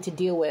they need to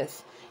deal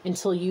with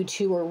until you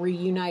two are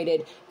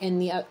reunited in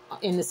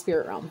the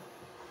spirit realm.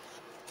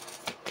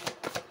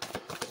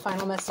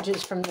 Final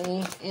messages from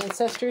the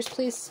ancestors,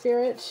 please,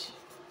 Spirit.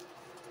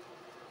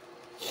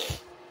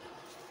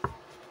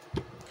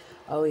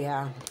 Oh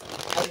yeah,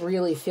 I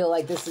really feel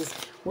like this is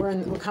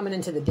we're coming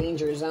into the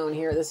danger zone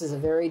here. This is a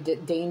very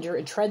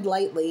dangerous. Tread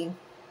lightly,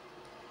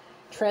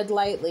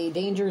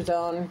 danger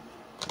zone.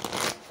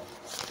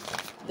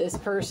 This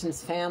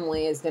person's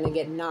family is going to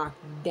get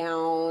knocked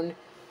down,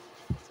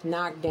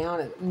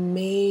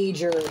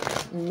 major.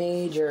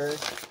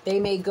 They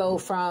may go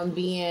from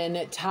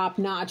being top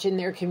notch in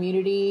their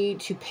community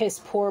to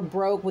piss poor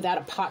broke without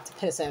a pot to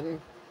piss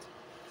in.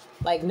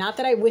 Like, not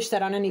that I wish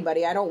that on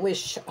anybody. I don't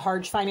wish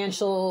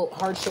financial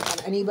hardship on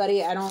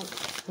anybody. I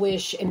don't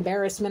wish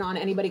embarrassment on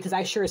anybody, because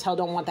I sure as hell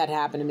don't want that to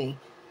happen to me.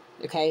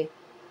 Okay?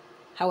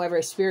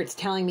 However, Spirit's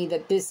telling me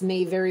that this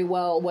may very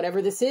well,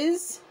 whatever this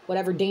is,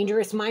 whatever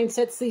dangerous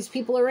mindsets these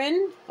people are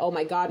in, oh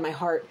my God,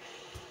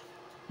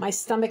 my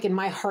stomach and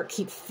my heart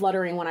keep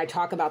fluttering when I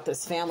talk about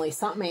this family.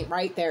 Something ain't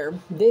right there.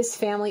 This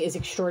family is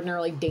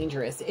extraordinarily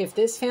dangerous. If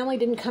this family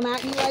didn't come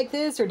at you like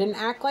this or didn't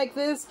act like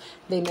this,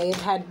 there may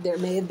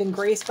have been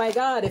grace by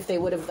God if they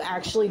would have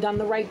actually done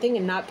the right thing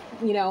and not,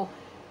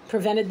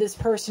 prevented this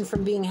person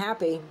from being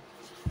happy.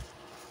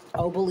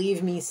 Oh,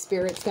 believe me,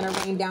 Spirit's going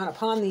to rain down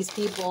upon these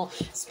people,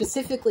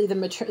 specifically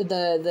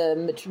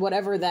the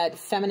whatever that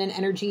feminine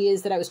energy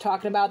is that I was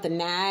talking about, the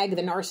nag,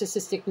 the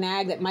narcissistic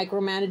nag that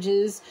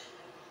micromanages.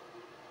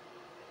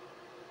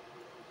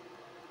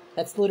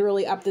 That's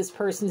literally up this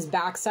person's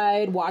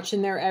backside,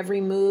 watching their every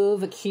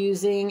move,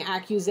 accusation.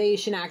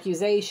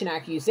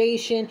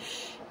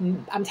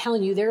 I'm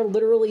telling you,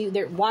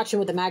 they're watching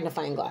with a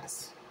magnifying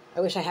glass. I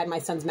wish I had my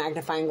son's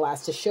magnifying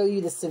glass to show you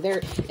the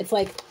severity. It's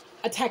like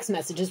a text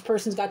message. This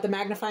person's got the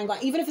magnifying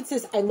glass. Even if it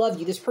says, I love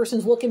you, this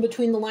person's looking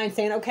between the lines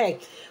saying, okay,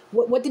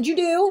 what did you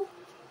do?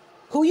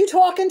 Who are you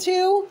talking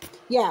to?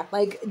 Yeah,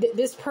 like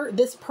this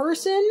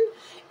person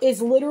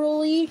is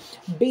literally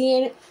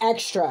being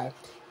extra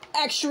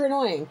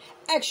annoying,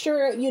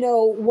 extra,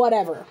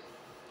 whatever.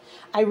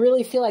 I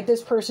really feel like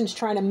this person's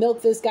trying to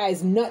milk this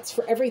guy's nuts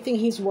for everything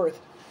he's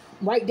worth,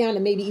 right down to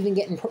maybe even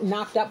getting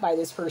knocked up by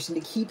this person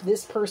to keep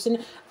this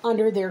person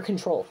under their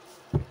control.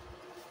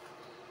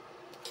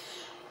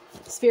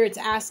 Spirit's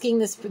asking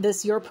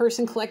this your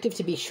person collective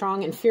to be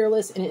strong and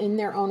fearless, and in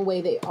their own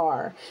way they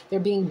are. They're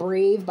being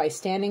brave by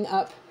standing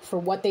up for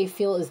what they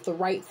feel is the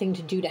right thing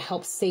to do to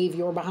help save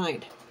your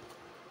behind.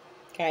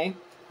 Okay?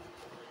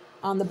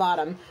 On the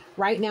bottom,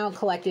 right now,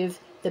 collective,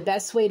 the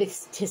best way to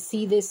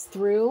see this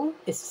through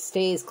is to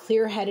stay as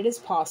clear-headed as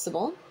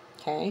possible.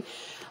 Okay?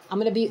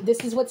 This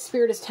is what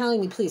Spirit is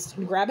telling me. Please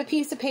grab a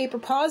piece of paper,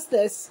 pause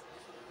this,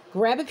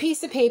 grab a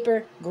piece of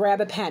paper,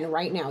 grab a pen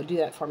right now. Do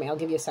that for me. I'll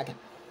give you a second.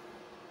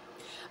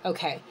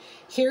 Okay.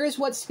 Here is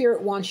what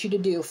Spirit wants you to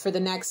do for the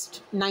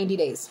next 90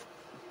 days.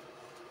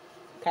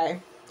 Okay?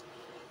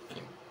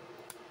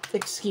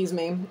 Excuse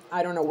me.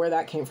 I don't know where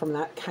that came from.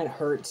 That kind of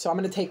hurt. So I'm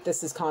going to take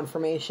this as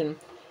confirmation.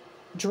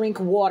 Drink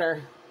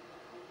water.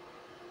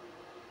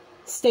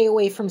 Stay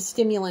away from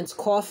stimulants.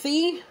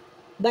 Coffee.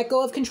 Let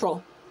go of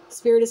control.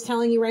 Spirit is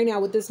telling you right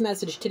now with this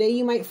message. Today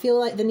you might feel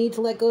like the need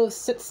to let go of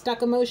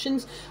stuck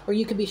emotions, or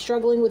you could be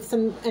struggling with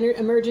some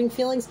emerging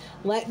feelings.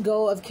 Let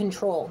go of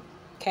control.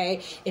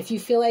 Okay? If you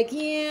feel like,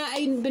 yeah,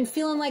 I've been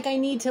feeling like I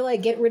need to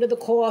get rid of the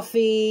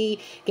coffee,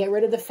 get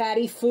rid of the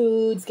fatty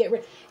foods,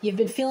 you've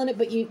been feeling it,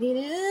 but you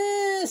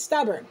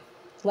stubborn.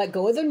 Let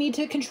go of the need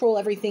to control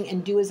everything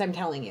and do as I'm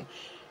telling you.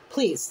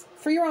 Please,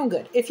 for your own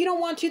good. If you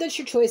don't want to, that's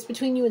your choice.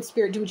 Between you and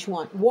Spirit, do what you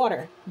want.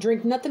 Water.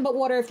 Drink nothing but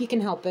water if you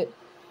can help it.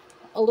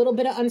 A little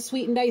bit of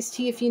unsweetened iced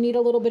tea if you need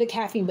a little bit of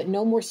caffeine, but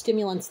no more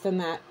stimulants than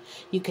that.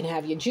 You can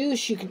have your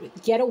juice. You can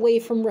get away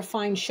from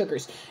refined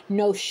sugars.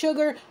 No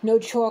sugar, no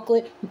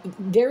chocolate,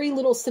 very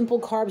little simple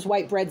carbs,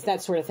 white breads,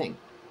 that sort of thing.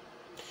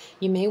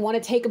 You may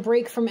want to take a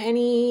break from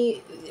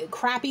any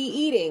crappy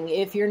eating.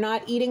 If you're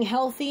not eating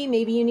healthy,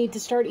 maybe you need to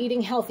start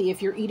eating healthy.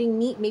 If you're eating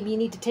meat, maybe you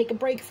need to take a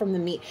break from the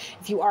meat.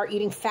 If you are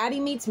eating fatty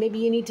meats, maybe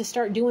you need to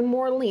start doing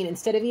more lean.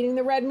 Instead of eating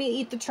the red meat,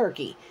 eat the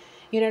turkey.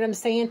 You know what I'm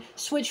saying?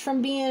 Switch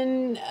from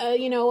being, a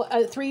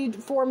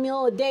 3-4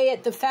 meal a day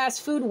at the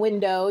fast food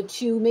window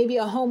to maybe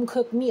a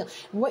home-cooked meal.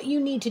 What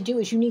you need to do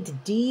is you need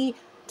to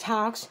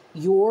detox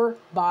your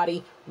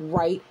body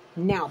right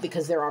now,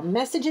 because there are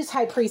messages,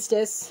 high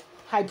priest,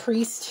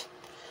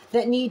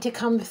 that need to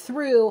come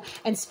through,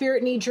 and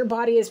Spirit needs your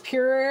body as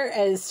pure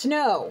as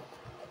snow,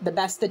 the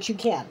best that you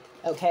can.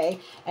 okay?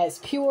 As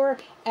pure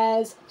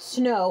as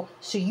snow,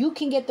 so you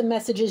can get the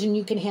messages and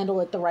you can handle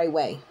it the right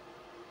way.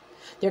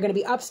 There are going to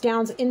be ups,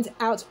 downs, ins,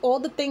 outs, all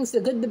the things,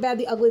 the good, the bad,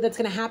 the ugly that's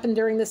going to happen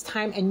during this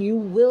time, and you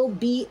will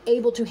be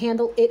able to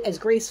handle it as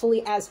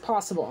gracefully as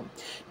possible.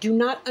 Do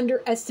not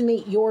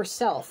underestimate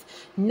yourself.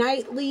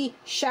 Nightly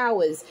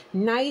showers,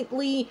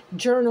 nightly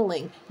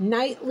journaling,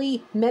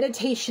 nightly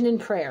meditation and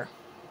prayer.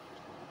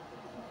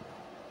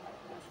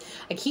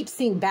 I keep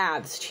seeing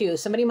baths too.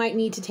 Somebody might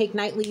need to take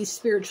nightly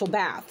spiritual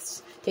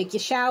baths. Take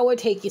your shower,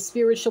 take your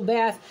spiritual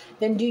bath,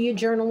 then do your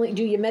journaling,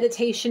 do your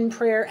meditation,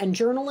 prayer, and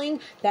journaling.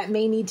 That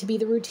may need to be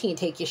the routine.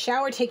 Take your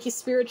shower, take your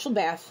spiritual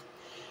bath,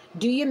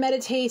 do your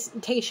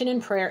meditation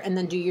and prayer, and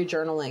then do your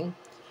journaling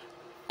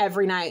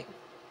every night.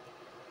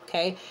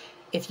 Okay?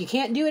 If you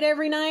can't do it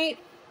every night,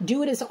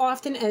 do it as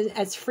often,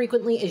 as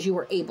frequently as you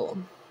are able.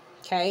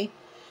 Okay?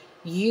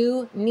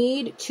 You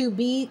need to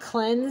be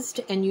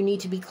cleansed, and you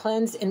need to be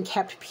cleansed and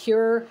kept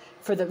pure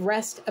for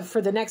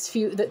the next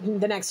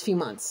few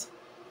months.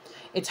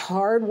 It's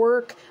hard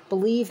work.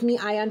 Believe me,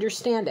 I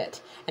understand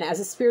it. And as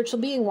a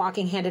spiritual being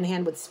walking hand in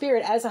hand with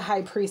spirit, as a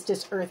high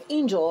priestess earth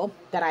angel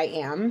that I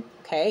am,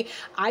 okay,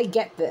 I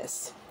get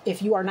this.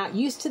 If you are not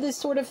used to this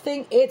sort of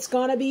thing, it's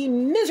going to be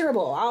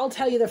miserable. I'll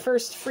tell you, the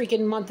first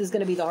freaking month is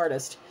going to be the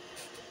hardest.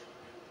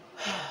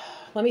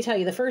 Let me tell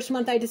you, the first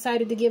month I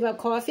decided to give up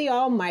coffee,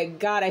 oh my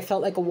God, I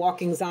felt like a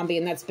walking zombie,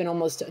 and that's been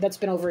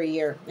over a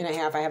year and a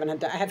half. I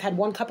have had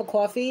 1 cup of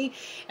coffee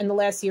in the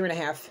last year and a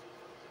half.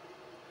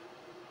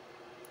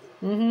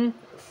 And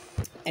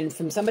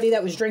from somebody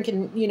that was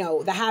drinking,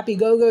 the Happy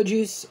Go-Go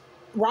juice,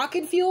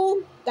 rocket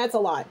fuel, that's a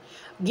lot.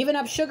 Giving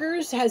up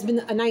sugars has been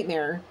a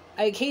nightmare.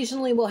 I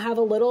occasionally will have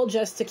a little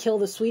just to kill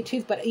the sweet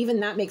tooth, but even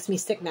that makes me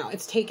sick now.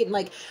 It's taken,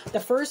 the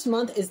first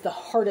month is the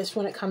hardest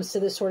when it comes to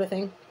this sort of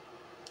thing.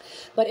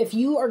 But if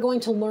you are going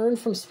to learn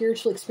from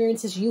spiritual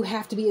experiences, you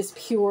have to be as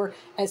pure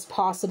as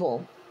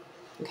possible.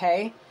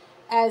 Okay?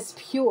 As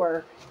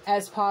pure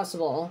as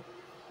possible.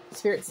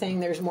 Spirit's saying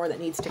there's more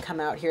that needs to come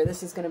out here.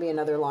 This is going to be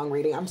another long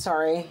reading. I'm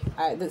sorry.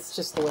 That's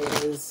just the way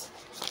it is.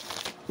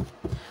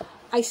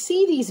 I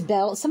see these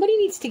bells. Somebody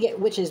needs to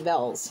get witches'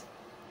 bells.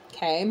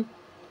 Okay?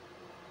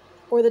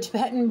 Or the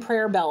Tibetan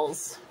prayer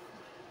bells.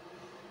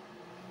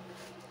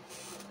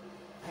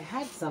 I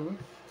had some.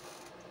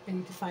 I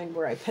need to find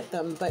where I put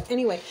them. But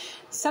anyway,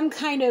 some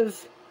kind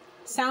of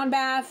sound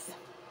bath.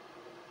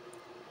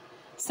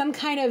 Some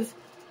kind of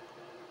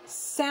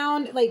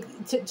sound,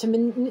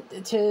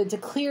 to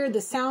clear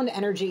the sound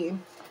energy.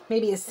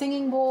 Maybe a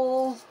singing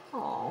bowl.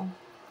 Oh,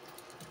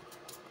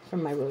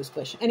 from my rose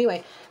bush.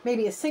 Anyway,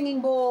 maybe a singing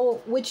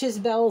bowl, witch's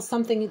bell,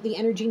 something. The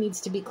energy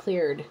needs to be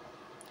cleared.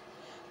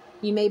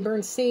 You may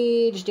burn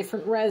sage,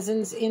 different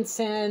resins,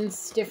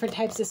 incense, different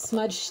types of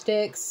smudge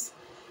sticks.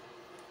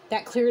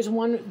 That clears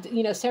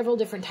several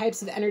different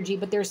types of energy,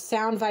 but there's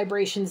sound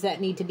vibrations that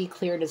need to be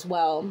cleared as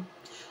well.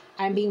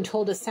 I'm being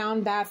told a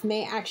sound bath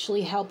may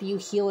actually help you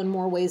heal in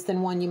more ways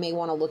than one. You may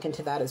want to look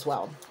into that as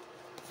well.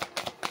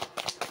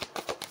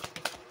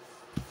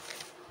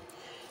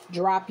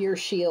 Drop your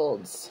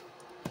shields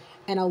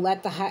and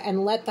let the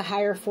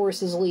higher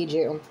forces lead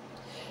you.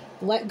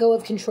 Let go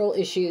of control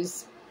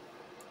issues.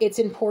 It's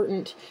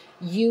important.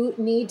 You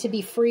need to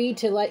be free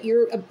to let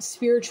your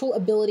spiritual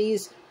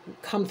abilities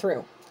come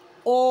through.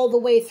 All the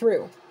way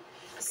through.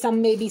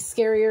 Some may be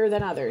scarier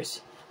than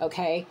others.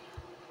 Okay?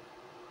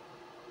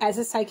 As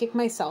a psychic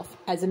myself,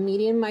 as a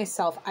medium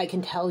myself, I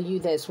can tell you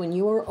this. When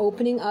you are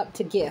opening up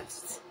to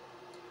gifts,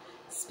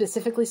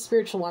 specifically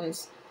spiritual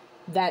ones,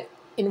 that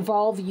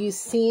involve you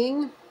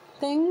seeing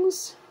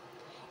things,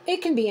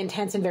 it can be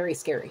intense and very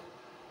scary.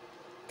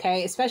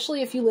 Okay?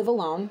 Especially if you live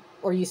alone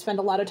or you spend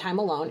a lot of time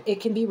alone,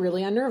 it can be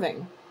really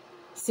unnerving.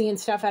 Seeing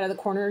stuff out of the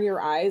corner of your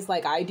eyes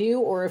like I do,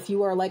 or if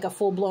you are like a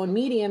full-blown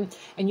medium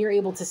and you're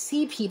able to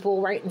see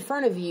people right in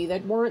front of you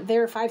that weren't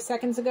there 5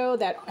 seconds ago,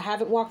 that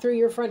haven't walked through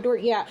your front door,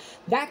 yeah,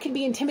 that can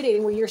be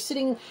intimidating, where you're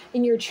sitting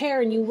in your chair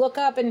and you look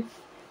up and,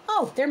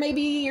 oh, there may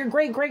be your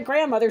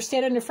great-great-grandmother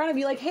standing in front of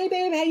you like, hey,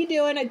 babe, how you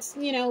doing? It's,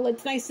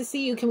 it's nice to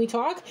see you. Can we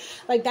talk?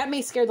 Like, that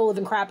may scare the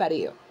living crap out of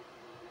you.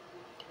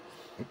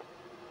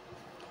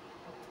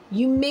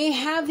 You may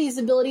have these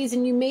abilities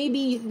and you may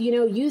be,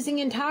 using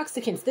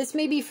intoxicants. This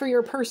may be for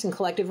your person,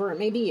 collective, or it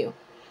may be you.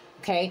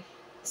 Okay?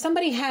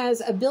 Somebody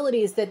has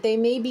abilities that they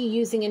may be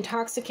using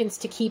intoxicants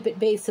to keep at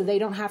bay so they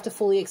don't have to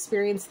fully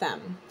experience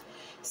them.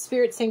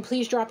 Spirit saying,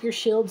 please drop your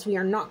shields. We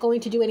are not going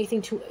to do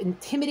anything to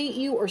intimidate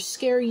you or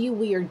scare you.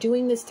 We are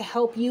doing this to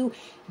help you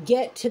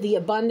get to the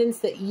abundance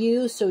that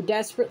you so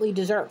desperately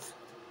deserve.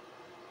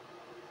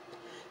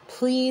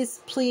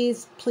 Please,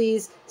 please,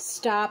 please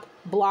stop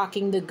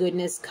blocking the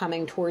goodness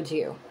coming towards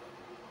you.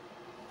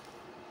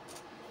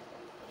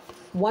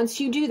 Once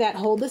you do that,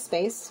 hold the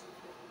space.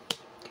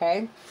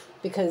 Okay?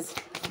 Because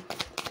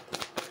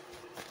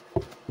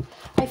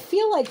I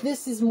feel like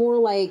this is more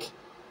like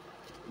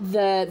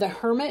the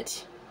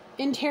hermit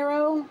in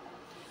tarot.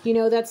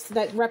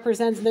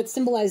 that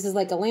symbolizes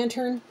like a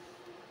lantern.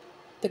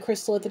 The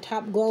crystal at the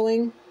top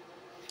glowing.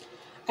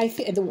 I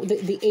feel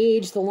the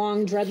age, the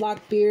long dreadlock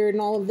beard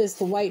and all of this,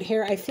 the white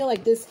hair, I feel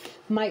like this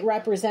might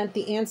represent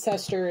the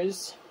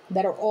ancestors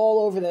that are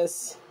all over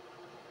this.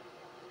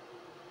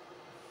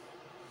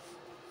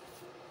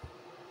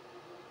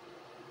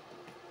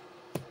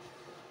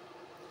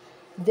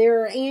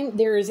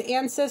 There's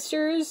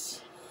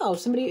ancestors. Oh,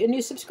 a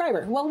new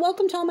subscriber. Well,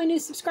 welcome to all my new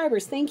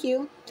subscribers. Thank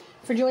you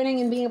for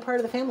joining and being a part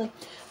of the family.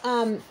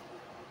 I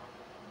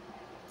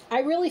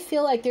really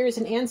feel like there is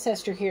an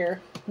ancestor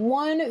here.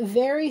 One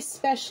very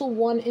special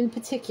one in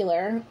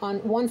particular,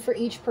 one for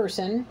each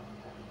person.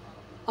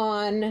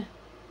 On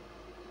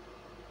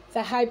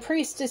the High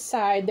Priestess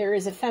side, there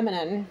is a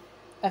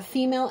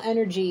female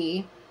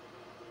energy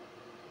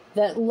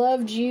that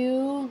loved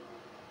you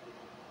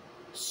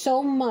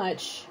so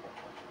much.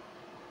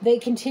 They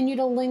continue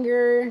to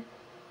linger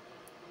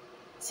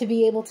to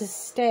be able to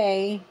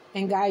stay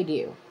and guide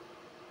you,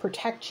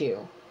 protect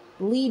you,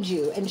 lead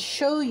you, and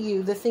show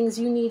you the things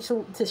you need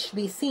to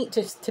be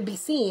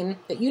seen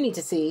that you need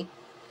to see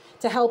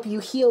to help you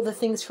heal the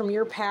things from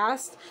your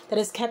past that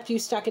has kept you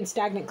stuck in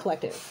stagnant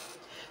collective.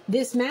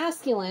 This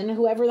masculine,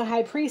 whoever the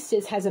High Priest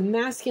is, has a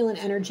masculine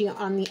energy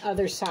on the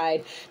other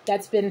side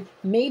that's been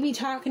maybe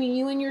talking to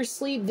you in your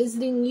sleep,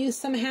 visiting you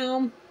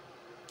somehow,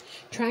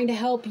 trying to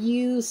help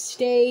you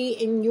stay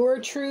in your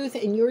truth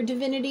and your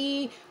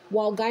divinity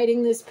while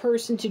guiding this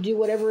person to do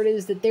whatever it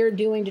is that they're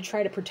doing to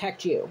try to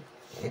protect you.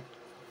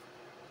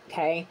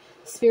 Okay?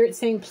 Spirit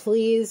saying,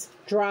 please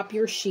drop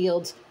your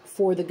shields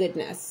for the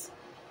goodness.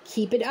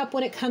 Keep it up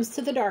when it comes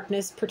to the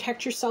darkness.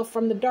 Protect yourself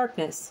from the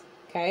darkness.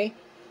 Okay?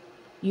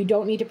 You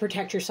don't need to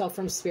protect yourself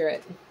from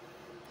Spirit.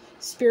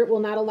 Spirit will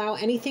not allow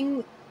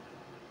anything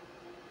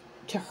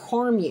to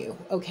harm you.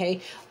 Okay?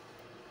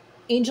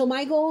 Angel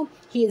Michael,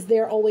 he is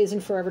there always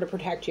and forever to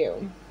protect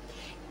you.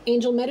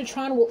 Angel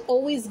Metatron will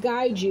always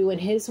guide you in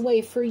his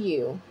way for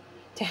you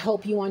to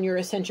help you on your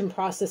ascension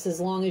process as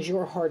long as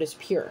your heart is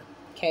pure.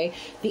 Okay?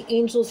 The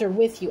angels are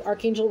with you.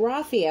 Archangel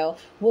Raphael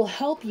will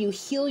help you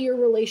heal your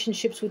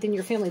relationships within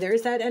your family.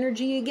 There's that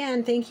energy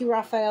again. Thank you,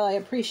 Raphael. I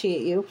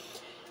appreciate you.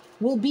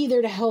 We'll be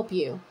there to help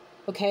you.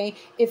 Okay?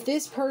 If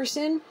this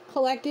person,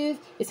 collective,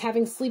 is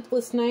having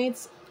sleepless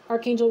nights,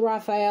 Archangel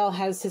Raphael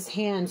has his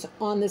hands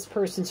on this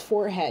person's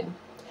forehead,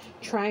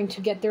 trying to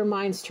get their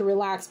minds to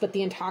relax, but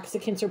the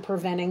intoxicants are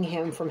preventing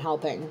him from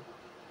helping.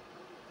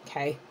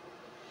 Okay?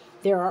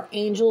 There are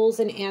angels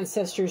and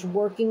ancestors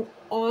working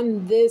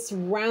on this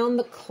round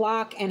the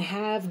clock and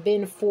have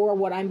been for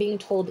what I'm being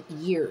told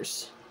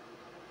years.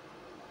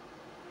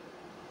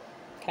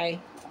 Okay?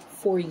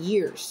 For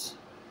years.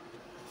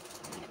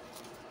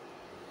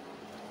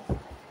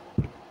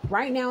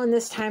 Right now in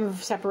this time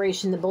of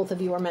separation, the both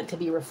of you are meant to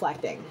be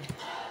reflecting.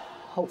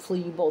 Hopefully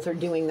you both are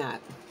doing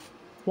that.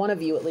 One of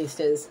you at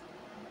least is.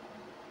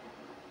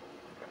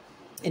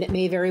 And it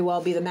may very well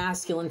be the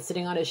masculine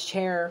sitting on his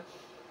chair,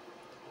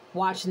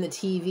 watching the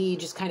TV,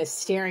 just kind of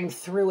staring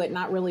through it,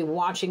 not really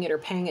watching it or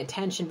paying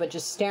attention, but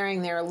just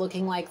staring there,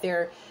 looking like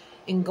they're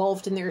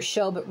engulfed in their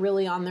show, but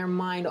really on their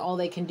mind, all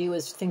they can do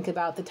is think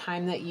about the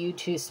time that you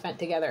two spent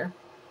together.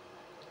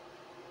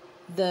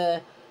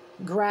 The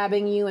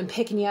grabbing you and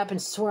picking you up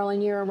and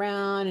swirling you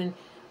around and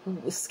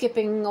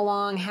skipping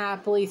along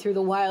happily through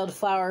the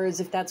wildflowers,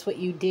 if that's what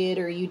you did,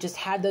 or you just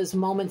had those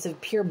moments of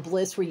pure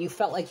bliss where you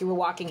felt like you were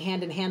walking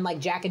hand in hand like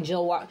Jack and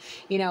Jill,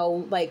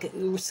 like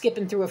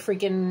skipping through a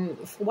freaking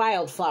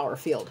wildflower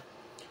field.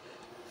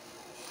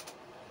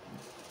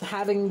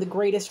 Having the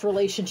greatest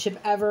relationship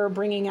ever,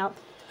 bringing out,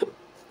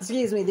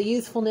 the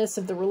youthfulness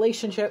of the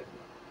relationship.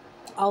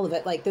 All of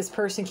it. Like, this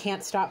person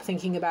can't stop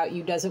thinking about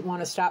you, doesn't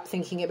want to stop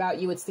thinking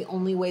about you. It's the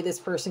only way this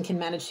person can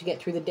manage to get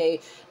through the day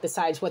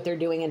besides what they're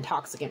doing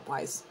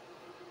intoxicant-wise.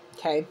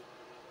 Okay?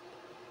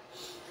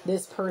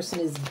 This person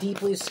is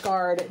deeply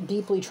scarred,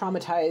 deeply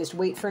traumatized.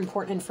 Wait for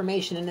important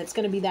information, and it's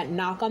going to be that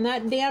knock on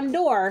that damn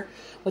door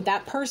with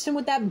that person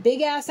with that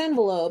big-ass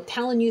envelope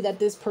telling you that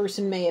this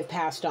person may have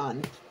passed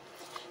on.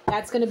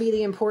 That's going to be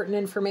the important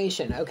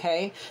information,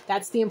 okay?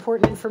 That's the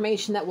important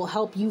information that will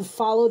help you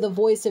follow the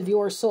voice of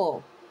your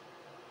soul.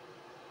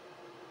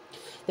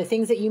 The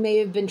things that you may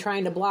have been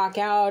trying to block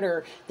out,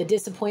 or the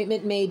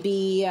disappointment may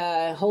be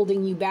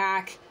holding you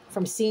back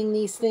from seeing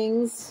these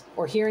things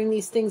or hearing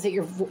these things that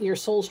your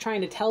soul's trying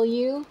to tell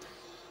you,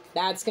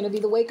 that's going to be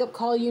the wake-up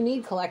call you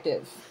need,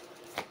 collective.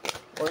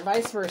 Or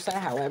vice versa,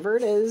 however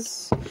it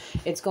is.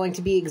 It's going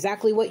to be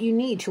exactly what you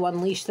need to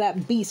unleash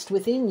that beast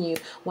within you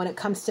when it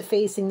comes to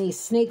facing these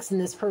snakes in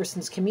this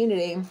person's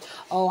community.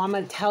 Oh, I'm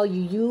going to tell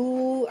you,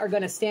 you are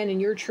going to stand in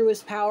your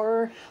truest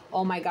power.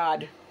 Oh my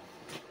God.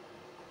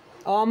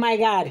 Oh my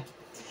God.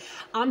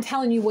 I'm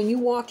telling you, when you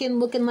walk in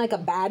looking like a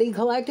baddie,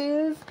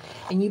 collective,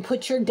 and you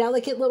put your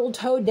delicate little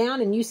toe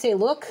down and you say,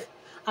 look,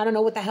 I don't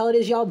know what the hell it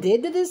is y'all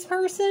did to this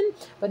person,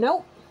 but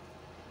nope.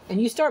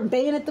 And you start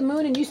baying at the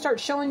moon and you start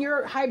showing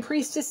your high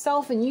priestess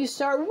self and you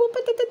start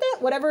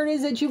whatever it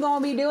is that you're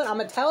going to be doing. I'm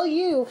going to tell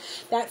you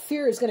that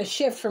fear is going to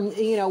shift from,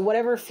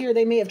 whatever fear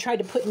they may have tried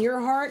to put in your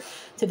heart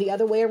to the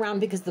other way around,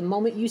 because the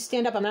moment you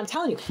stand up, I'm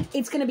telling you,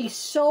 it's going to be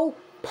so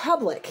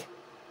public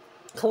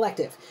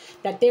collective,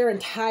 that their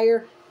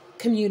entire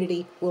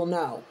community will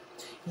know.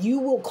 You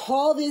will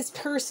call these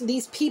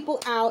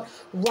people out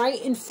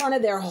right in front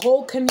of their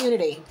whole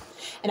community.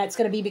 And that's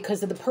going to be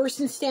because of the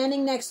person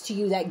standing next to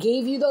you that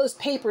gave you those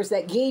papers,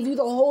 that gave you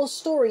the whole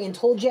story and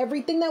told you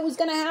everything that was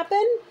going to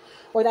happen,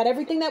 or that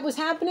everything that was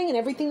happening and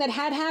everything that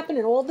had happened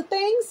and all the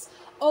things.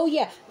 Oh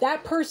yeah,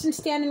 that person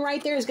standing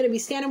right there is going to be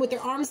standing with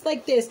their arms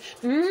like this.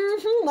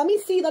 Let me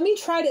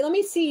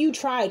see you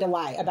try to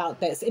lie about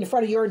this in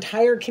front of your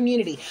entire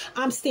community.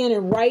 I'm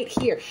standing right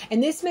here.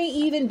 And this may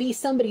even be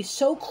somebody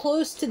so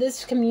close to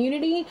this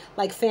community,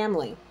 like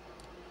family.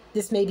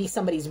 This may be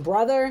somebody's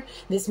brother.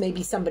 This may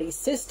be somebody's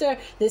sister.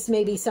 This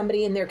may be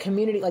somebody in their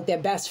community, like their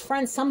best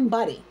friend,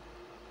 somebody.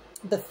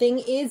 The thing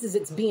is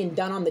it's being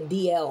done on the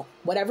DL.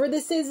 Whatever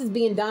this is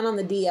being done on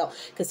the DL.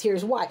 Because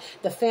here's why.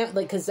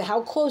 Because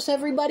how close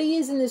everybody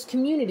is in this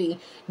community,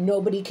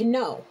 nobody can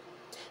know.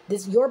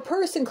 Your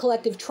person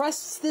collective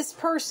trusts this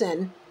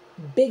person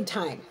big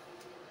time.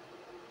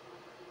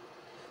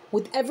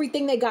 With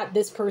everything they got,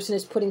 this person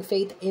is putting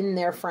faith in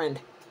their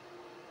friend.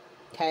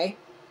 Okay?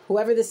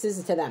 Whoever this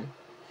is to them.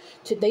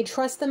 They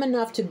trust them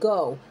enough to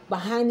go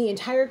behind the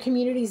entire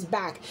community's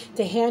back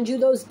to hand you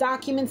those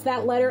documents,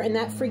 that letter, and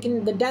that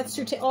the death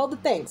certificate, all the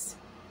things.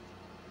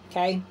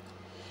 Okay?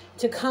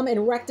 To come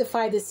and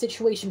rectify this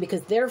situation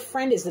because their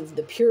friend is of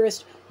the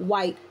purest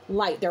white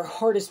light. Their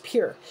heart is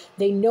pure.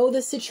 They know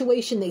the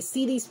situation. They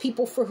see these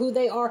people for who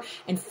they are.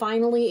 And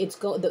finally,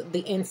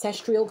 the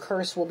ancestral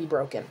curse will be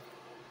broken.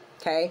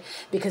 Okay?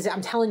 Because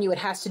I'm telling you, it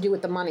has to do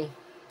with the money.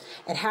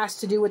 It has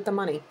to do with the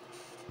money.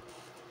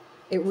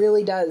 It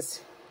really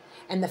does.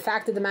 And the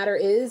fact of the matter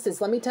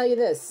is let me tell you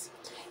this.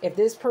 If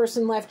this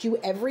person left you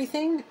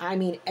everything, I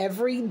mean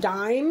every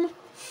dime,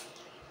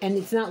 and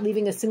it's not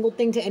leaving a single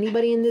thing to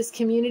anybody in this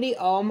community,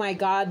 oh my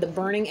God, the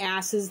burning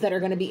asses that are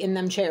going to be in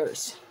them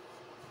chairs.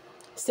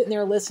 Sitting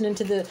there listening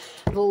to the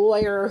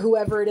lawyer or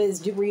whoever it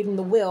is reading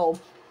the will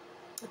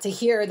to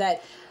hear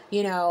that,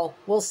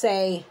 we'll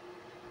say,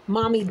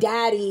 mommy,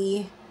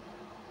 daddy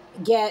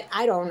get,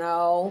 I don't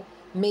know,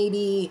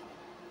 maybe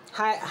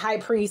high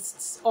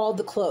priests, all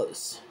the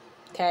clothes.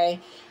 Okay,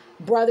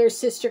 brother,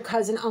 sister,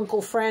 cousin,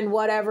 uncle, friend,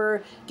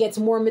 whatever, gets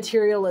more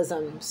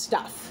materialism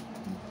stuff,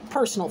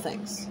 personal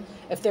things.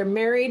 If they're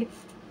married,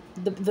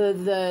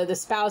 the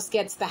spouse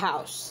gets the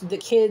house, the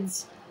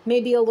kids,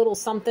 maybe a little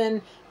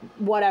something,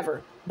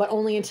 whatever, but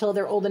only until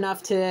they're old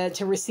enough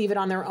to receive it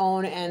on their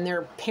own, and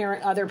their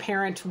other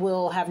parent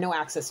will have no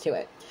access to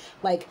it.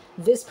 Like,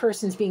 this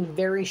person's being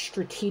very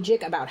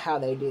strategic about how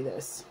they do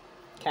this.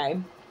 Okay,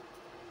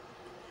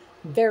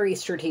 very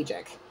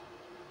strategic.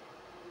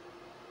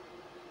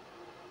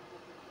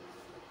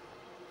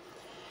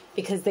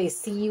 Because they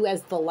see you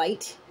as the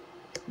light.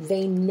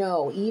 They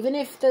know, even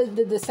if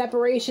the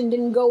separation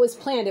didn't go as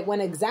planned, it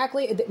went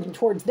exactly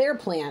towards their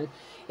plan.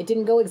 It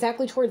didn't go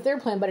exactly towards their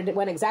plan, but it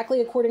went exactly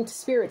according to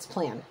Spirit's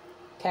plan.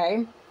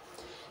 Okay?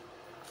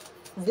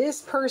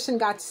 This person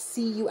got to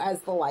see you as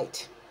the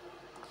light.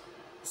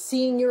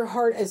 Seeing your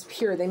heart as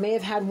pure. They may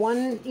have had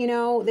one,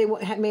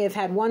 may have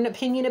had one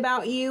opinion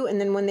about you, and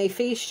then when they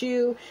faced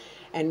you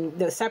and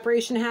the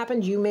separation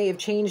happened, you may have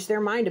changed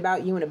their mind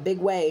about you in a big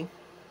way.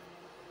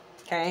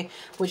 Okay,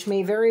 which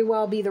may very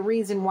well be the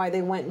reason why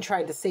they went and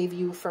tried to save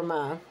you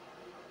from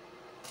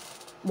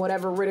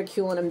whatever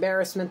ridicule and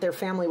embarrassment their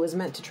family was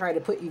meant to try to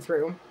put you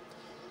through.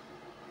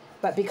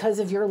 But because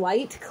of your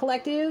light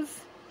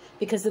collective,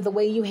 because of the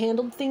way you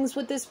handled things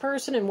with this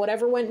person and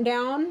whatever went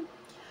down,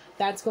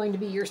 that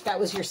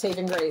was your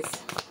saving grace.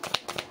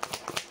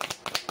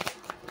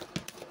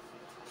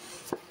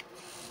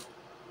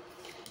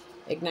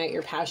 Ignite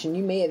your passion.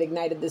 You may have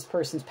ignited this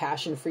person's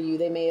passion for you.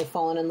 They may have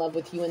fallen in love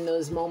with you in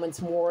those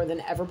moments more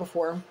than ever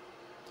before.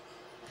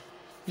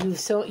 You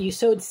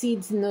sowed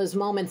seeds in those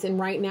moments, and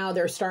right now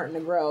they're starting to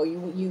grow.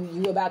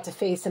 You about to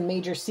face a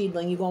major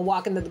seedling. You're going to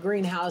walk into the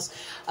greenhouse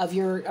of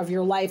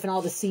your life and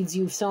all the seeds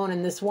you've sown,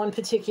 and this one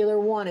particular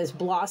one is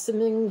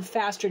blossoming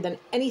faster than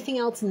anything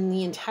else in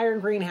the entire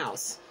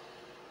greenhouse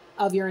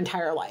of your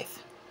entire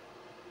life.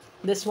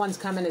 This one's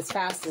coming as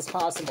fast as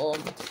possible.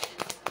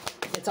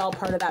 It's all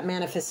part of that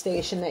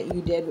manifestation that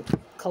you did,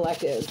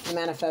 collective,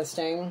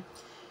 manifesting.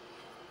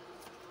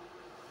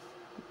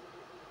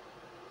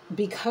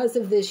 Because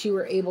of this, you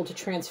were able to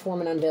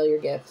transform and unveil your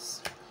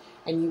gifts.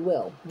 And you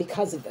will,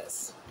 because of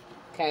this.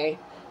 Okay?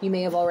 You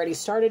may have already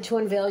started to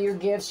unveil your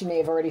gifts. You may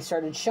have already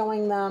started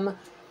showing them,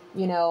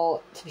 to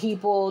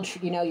people.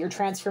 Your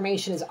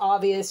transformation is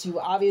obvious.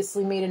 You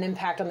obviously made an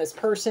impact on this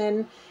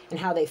person and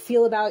how they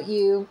feel about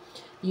you.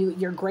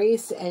 Your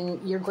grace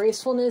and your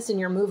gracefulness and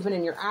your movement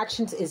and your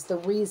actions is the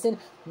reason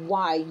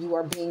why you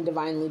are being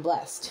divinely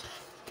blessed.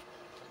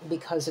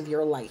 Because of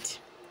your light.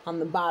 On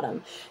the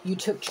bottom, you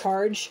took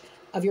charge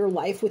of your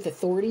life with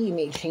authority. You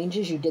made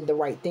changes. You did the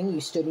right thing.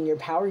 You stood in your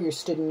power. You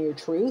stood in your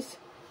truth.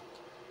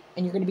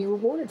 And you're going to be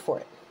rewarded for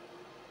it.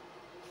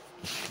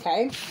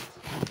 Okay?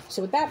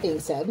 So with that being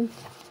said,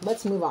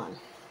 let's move on.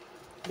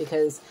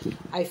 Because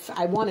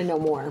I want to know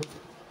more.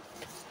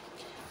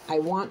 I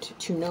want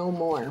to know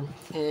more.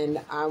 And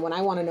when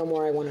I want to know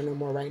more, I want to know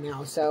more right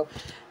now. So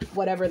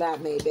whatever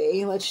that may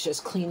be, let's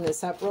just clean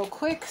this up real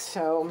quick.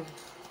 So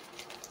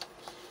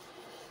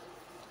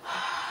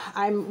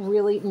I'm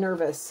really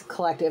nervous,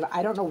 collective.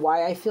 I don't know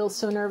why I feel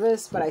so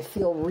nervous, but I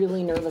feel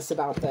really nervous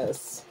about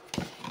this.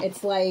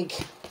 It's like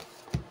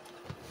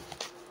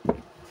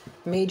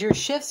major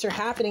shifts are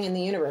happening in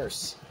the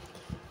universe.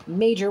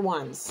 Major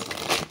ones.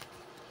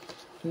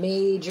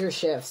 Major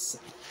shifts.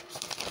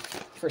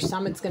 For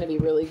some, it's going to be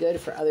really good.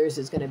 For others,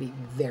 it's going to be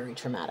very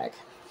traumatic.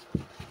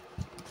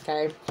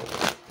 Okay?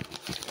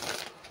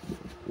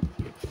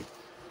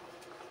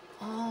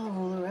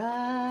 All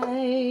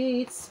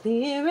right,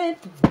 Spirit.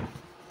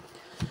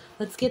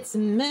 Let's get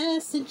some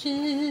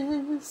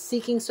messages.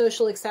 Seeking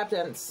social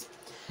acceptance.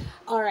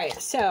 All right,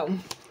 so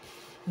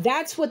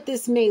that's what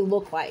this may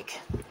look like.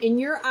 In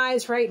your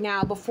eyes right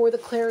now, before the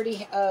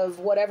clarity of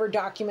whatever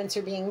documents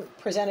are being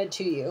presented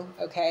to you,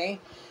 okay,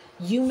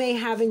 you may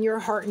have in your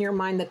heart and your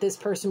mind that this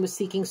person was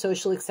seeking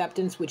social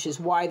acceptance, which is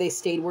why they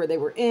stayed where they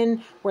were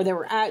where they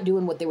were at,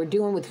 doing what they were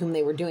doing, with whom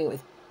they were doing it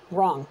with.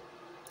 Wrong.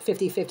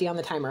 50-50 on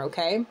the timer,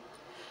 okay?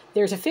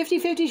 There's a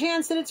 50-50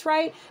 chance that it's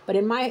right, but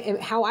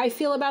how I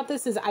feel about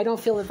this is I don't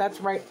feel that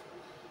that's right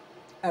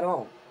at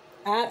all.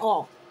 At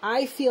all.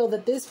 I feel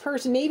that this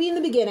person, maybe in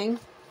the beginning,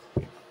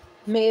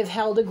 may have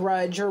held a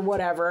grudge or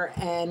whatever,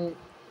 and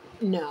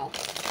no.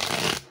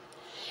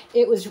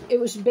 It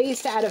was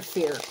based out of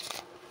fear.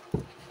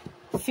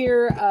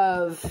 Fear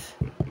of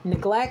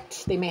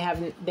neglect. They may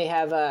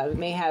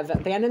have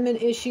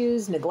abandonment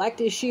issues,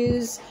 neglect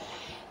issues.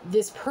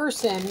 This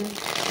person,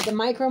 the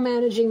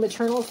micromanaging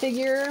maternal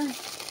figure,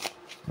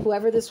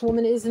 whoever this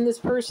woman is in this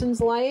person's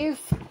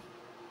life,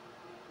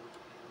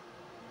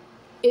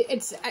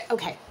 it's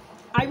okay.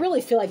 I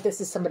really feel like this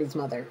is somebody's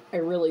mother. I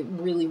really,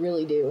 really,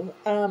 really do.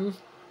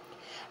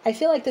 I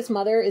feel like this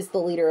mother is the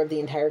leader of the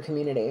entire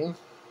community.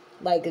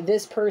 Like,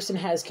 this person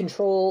has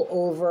control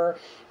over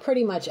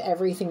pretty much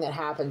everything that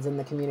happens in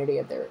the community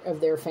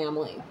of their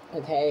family.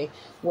 Okay,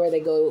 where they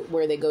go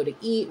to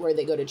eat, where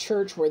they go to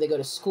church, where they go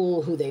to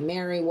school, who they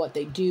marry, what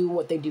they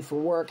do for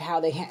work, how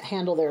they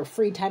handle their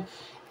free time.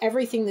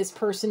 Everything this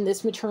person,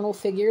 this maternal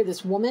figure,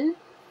 this woman,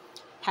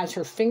 has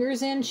her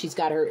fingers in. She's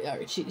got her,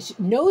 she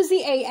knows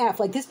the AF.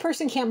 Like, this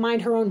person can't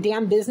mind her own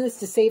damn business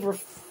to save her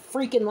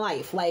freaking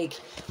life. Like,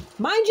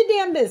 mind your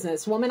damn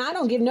business, woman. I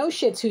don't give no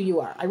shits who you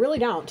are. I really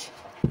don't.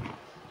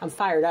 I'm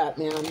fired up,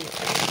 man.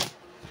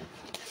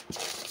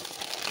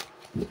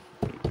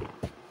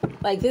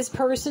 Like, this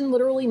person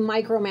literally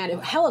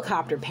micromanage,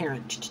 helicopter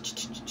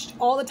parent,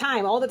 all the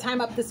time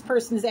up this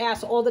person's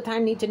ass, all the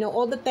time, need to know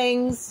all the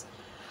things,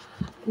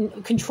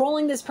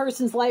 controlling this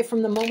person's life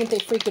from the moment they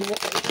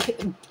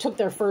freaking took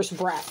their first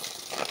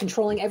breath,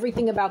 controlling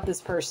everything about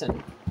this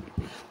person,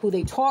 who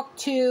they talk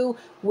to,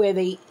 where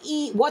they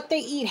eat, what they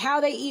eat,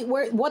 how they eat,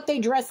 what they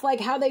dress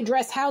like, how they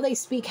dress, how they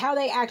speak, how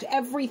they act,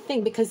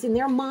 everything, because in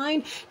their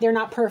mind, they're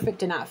not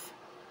perfect enough.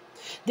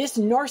 This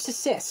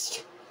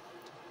narcissist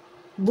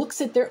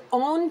looks at their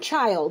own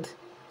child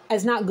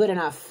as not good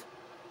enough.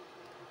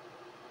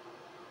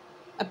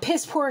 A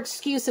piss poor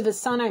excuse of a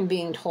son, I'm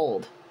being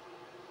told.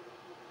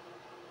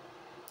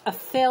 A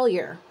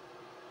failure.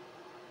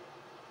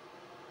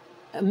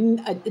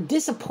 A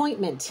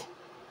disappointment.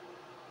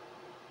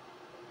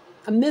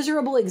 A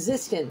miserable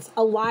existence.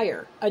 A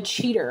liar. A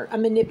cheater. A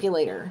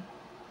manipulator.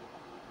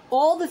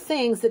 All the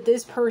things that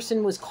this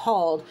person was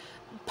called,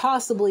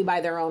 possibly by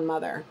their own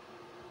mother,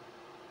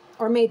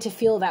 or made to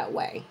feel that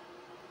way.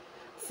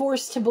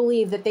 Forced to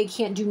believe that they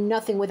can't do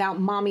nothing without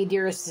mommy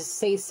dearest to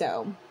say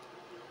so.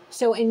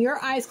 So in your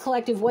eyes,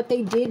 collective, what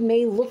they did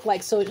may look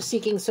like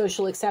seeking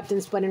social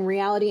acceptance, but in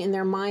reality, in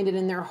their mind and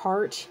in their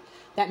heart,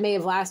 that may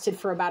have lasted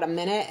for about a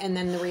minute, and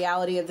then the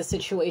reality of the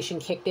situation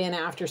kicked in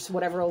after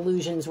whatever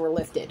illusions were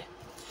lifted.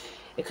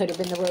 It could have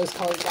been the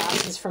rose-colored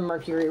glasses from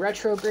Mercury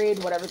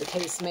retrograde, whatever the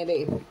case may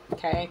be,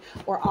 okay?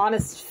 Or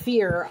honest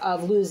fear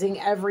of losing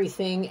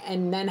everything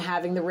and then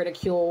having the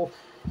ridicule,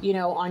 you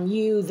know, on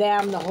you,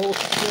 them, the whole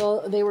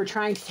deal. They were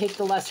trying to take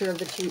the lesser of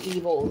the two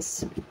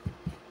evils.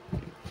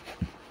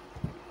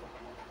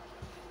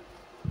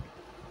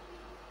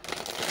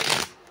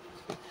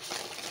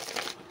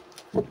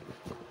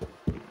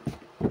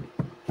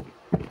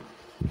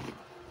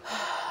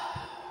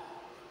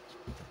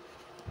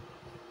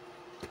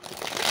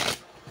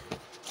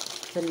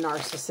 The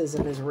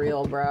narcissism is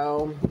real,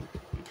 bro.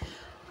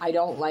 I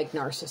don't like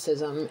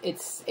narcissism.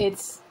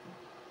 It's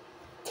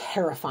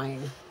terrifying.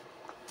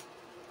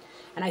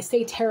 And I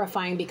say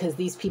terrifying because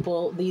these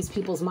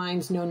people's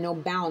minds know no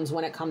bounds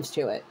when it comes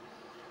to it.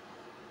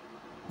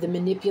 The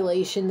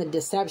manipulation, the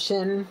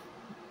deception,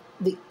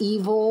 the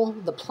evil,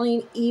 the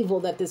plain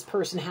evil that this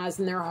person has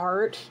in their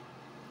heart,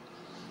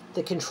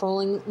 the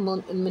controlling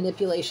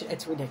manipulation,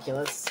 it's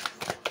ridiculous.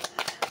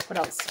 What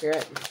else,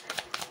 Spirit?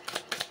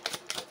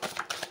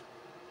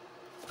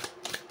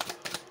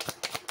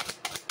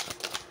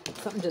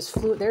 Something just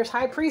flew. There's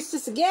High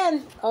Priestess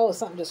again. Oh,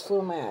 something just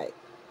flew in my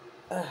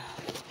eye.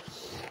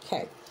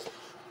 Okay.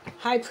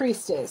 High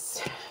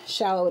Priestess.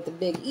 Shallow with the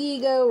big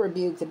ego.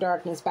 Rebuke the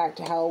darkness back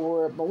to hell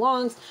where it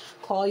belongs.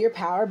 Call your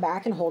power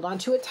back and hold on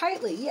to it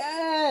tightly.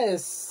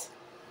 Yes.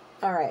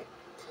 All right.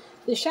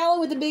 The shallow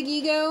with the big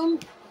ego.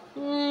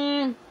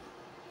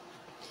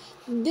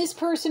 This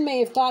person may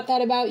have thought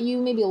that about you,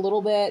 maybe a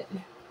little bit.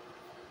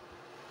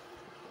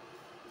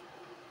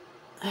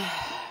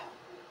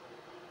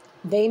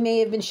 They may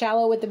have been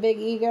shallow with the big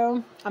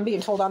ego. I'm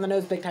being told on the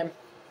nose big time.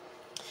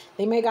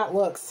 They may got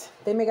looks.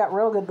 They may got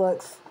real good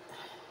looks.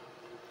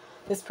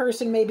 This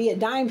person may be a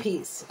dime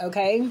piece,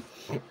 okay?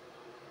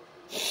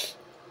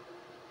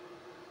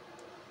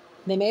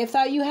 They may have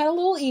thought you had a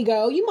little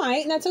ego. You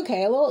might, and that's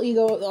okay. A little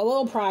ego, a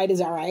little pride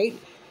is all right.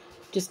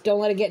 Just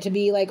don't let it get to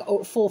be like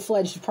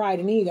full-fledged pride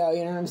and ego,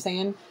 you know what I'm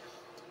saying?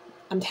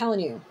 I'm telling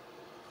you,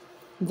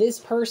 this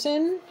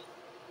person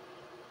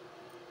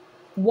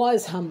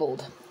was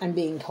humbled, I'm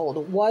being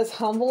told. Was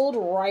humbled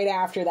right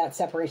after that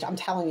separation. I'm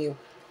telling you,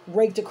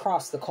 raked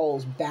across the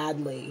coals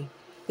badly.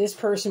 This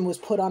person was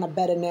put on a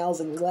bed of nails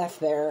and left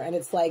there, and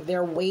it's like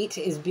their weight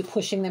is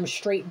pushing them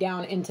straight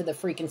down into the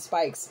freaking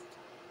spikes.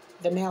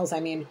 The nails, I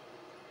mean.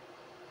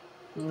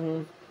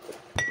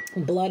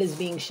 Blood is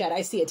being shed.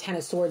 I see a 10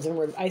 of swords,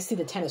 and I see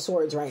the 10 of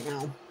swords right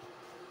now.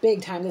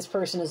 Big time. This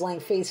person is laying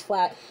face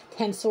flat,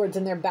 10 swords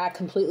in their back,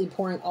 completely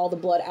pouring all the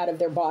blood out of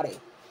their body.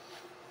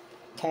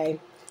 Okay?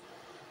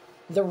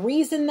 The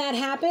reason that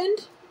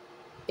happened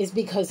is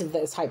because of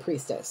this High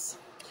Priestess.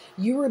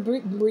 You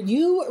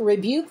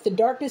rebuked the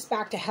darkness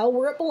back to hell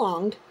where it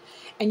belonged,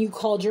 and you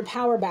called your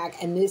power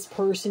back, and this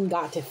person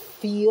got to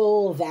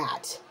feel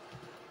that.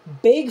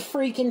 Big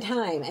freaking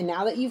time. And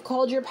now that you've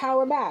called your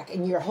power back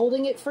and you're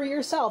holding it for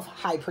yourself,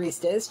 High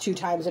Priestess, 2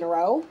 times in a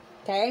row,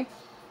 okay?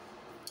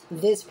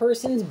 This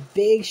person's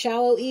big,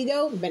 shallow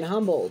ego been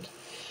humbled.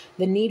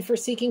 The need for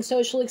seeking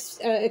social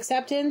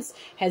acceptance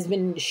has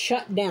been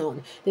shut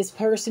down. This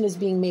person is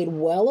being made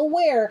well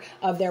aware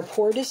of their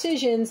poor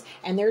decisions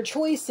and their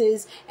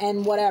choices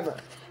and whatever.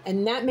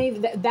 And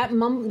that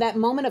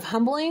moment of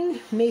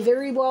humbling may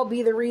very well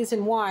be the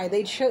reason why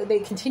they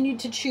continued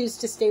to choose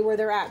to stay where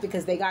they're at,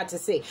 because they got to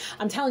see.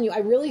 I'm telling you, I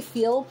really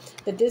feel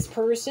that this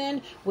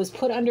person was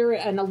put under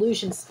an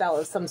illusion spell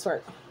of some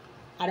sort.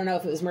 I don't know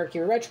if it was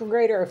Mercury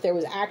retrograde or if there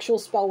was actual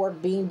spell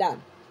work being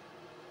done.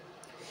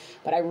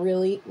 But I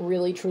really,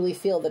 really, truly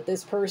feel that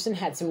this person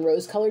had some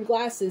rose-colored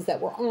glasses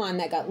that were on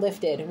that got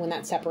lifted when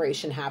that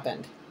separation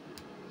happened.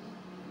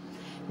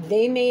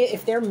 They may,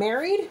 if they're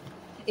married,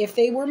 if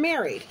they were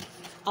married,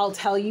 I'll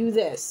tell you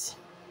this.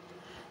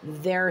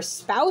 Their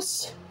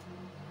spouse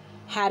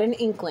had an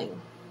inkling.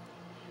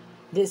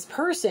 This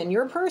person,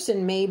 your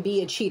person, may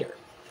be a cheater.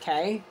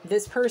 Okay?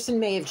 This person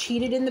may have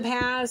cheated in the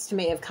past,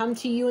 may have come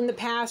to you in the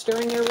past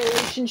during their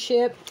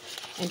relationship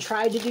and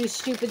tried to do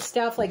stupid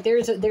stuff. Like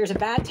there's a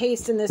bad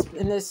taste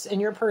in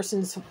your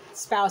person's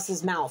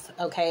spouse's mouth,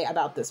 okay,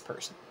 about this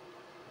person.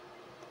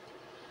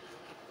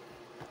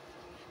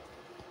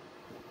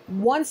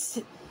 Once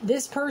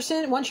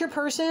your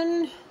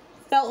person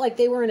felt like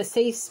they were in a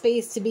safe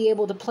space to be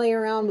able to play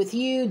around with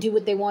you, do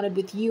what they wanted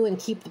with you, and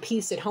keep the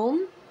peace at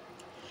home,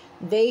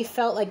 they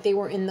felt like they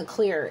were in the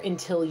clear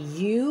until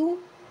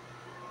you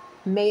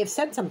may have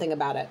said something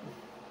about it,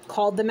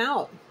 called them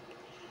out.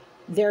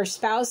 Their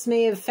spouse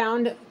may have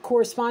found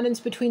correspondence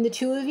between the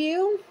two of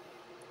you.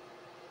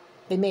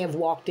 They may have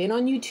walked in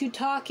on you two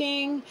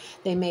talking.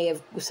 They may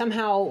have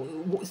somehow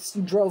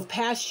drove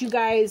past you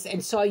guys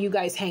and saw you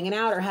guys hanging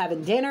out or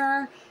having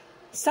dinner.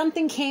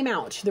 Something came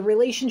out. The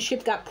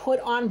relationship got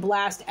put on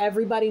blast.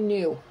 Everybody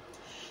knew.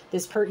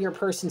 Your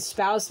person's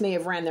spouse may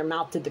have ran their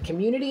mouth to the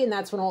community, and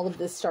that's when all of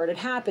this started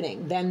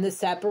happening. Then the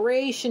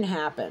separation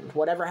happened.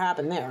 Whatever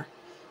happened there.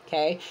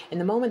 Okay? And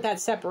the moment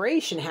that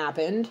separation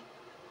happened,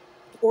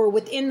 or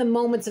within the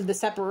moments of the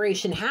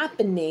separation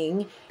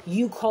happening,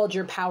 you called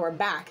your power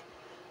back.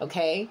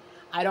 Okay?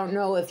 I don't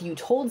know if you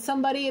told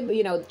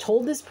somebody,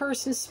 told this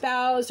person's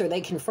spouse, or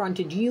they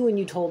confronted you and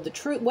you told the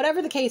truth,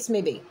 whatever the case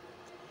may be.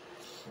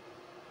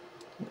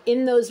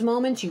 In those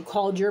moments, you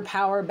called your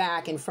power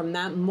back, and from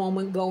that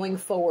moment going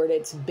forward,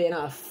 it's been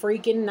a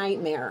freaking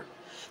nightmare.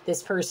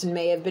 This person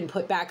may have been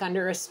put back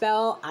under a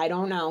spell. I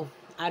don't know.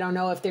 I don't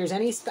know if there's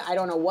any, I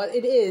don't know what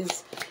it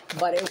is,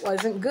 but it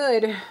wasn't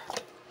good.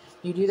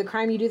 You do the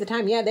crime, you do the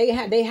time. Yeah,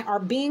 they are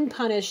being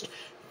punished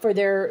for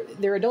their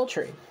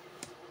adultery.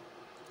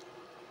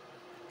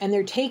 And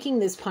they're taking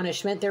this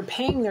punishment, they're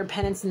paying their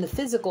penance in the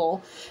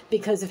physical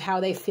because of how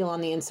they feel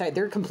on the inside.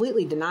 They're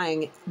completely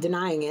denying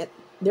it.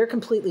 They're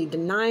completely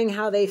denying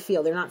how they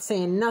feel. They're not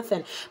saying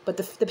nothing, but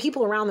the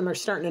people around them are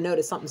starting to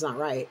notice something's not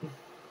right.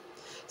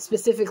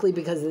 Specifically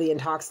because of the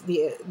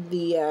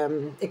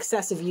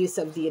excessive use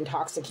of the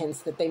intoxicants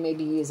that they may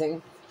be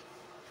using.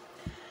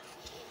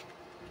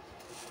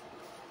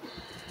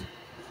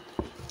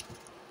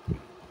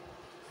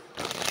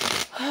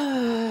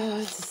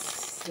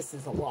 This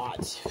is a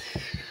lot.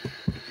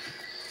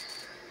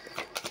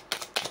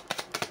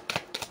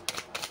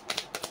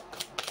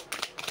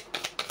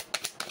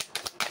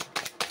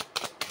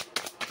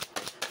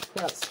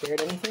 What else,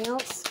 Spirit? Anything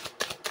else?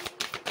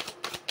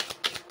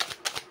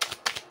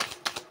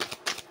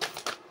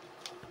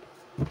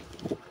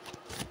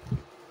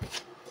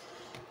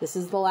 This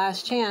is the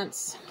last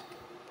chance.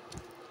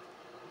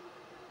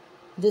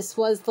 This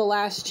was the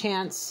last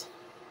chance.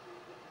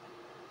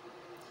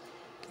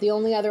 The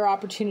only other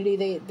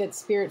opportunity that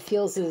Spirit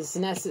feels is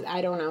necessary.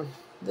 I don't know.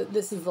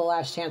 This is the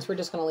last chance. We're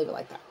just going to leave it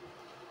like that.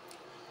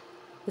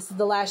 This is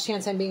the last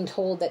chance I'm being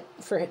told that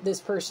for this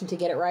person to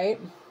get it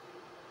right.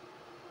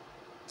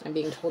 I'm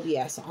being told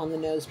yes, on the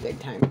nose big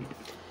time.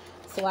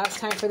 It's the last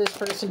time for this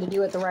person to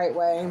do it the right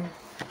way.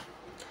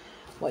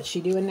 What's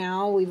she doing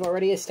now? We've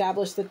already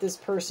established that this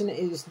person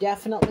is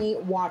definitely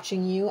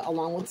watching you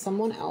along with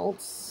someone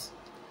else.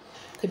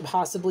 Could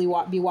possibly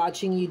be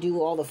watching you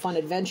do all the fun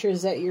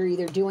adventures that you're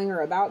either doing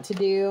or about to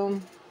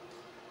do.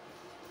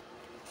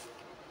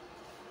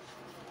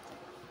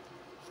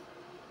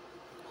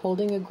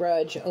 Holding a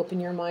grudge.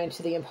 Open your mind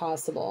to the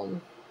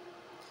impossible.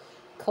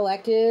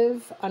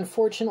 Collective.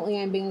 Unfortunately,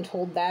 I'm being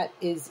told that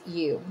is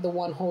you, the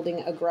one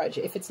holding a grudge.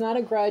 If it's not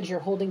a grudge, you're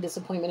holding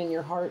disappointment in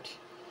your heart.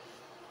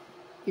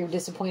 You're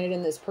disappointed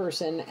in this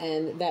person,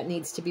 and that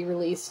needs to be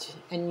released.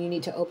 And you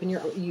need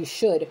to you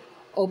should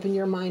open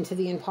your mind to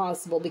the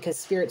impossible, because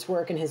Spirit's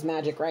working his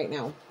magic right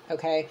now,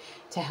 okay,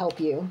 to help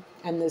you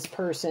and this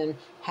person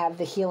have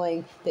the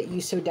healing that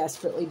you so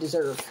desperately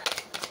deserve.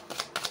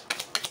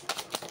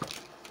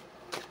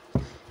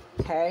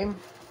 Okay.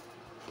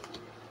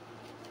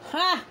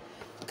 Ha!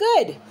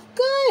 Good.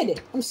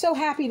 Good. I'm so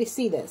happy to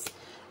see this.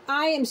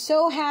 I am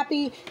so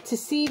happy to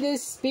see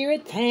this,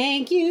 Spirit.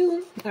 Thank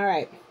you. All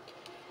right.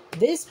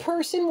 This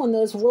person, when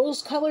those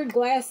rose-colored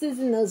glasses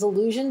and those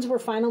illusions were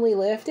finally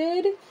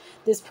lifted,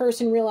 this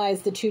person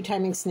realized the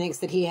two-timing snakes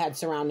that he had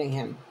surrounding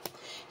him.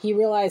 He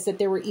realized that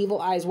there were evil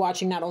eyes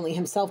watching not only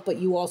himself, but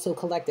you also,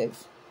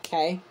 collective.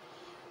 Okay?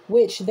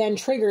 Which then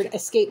triggered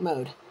escape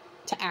mode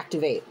to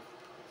activate,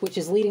 which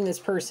is leading this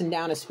person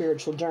down a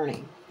spiritual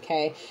journey.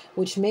 Okay?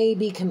 Which may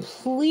be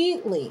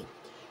completely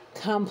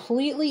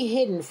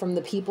hidden from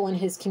the people in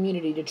his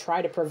community to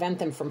try to prevent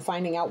them from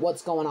finding out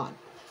what's going on.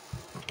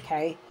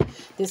 Okay?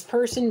 This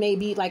person may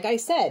be, like I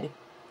said,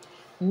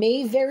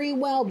 may very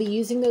well be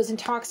using those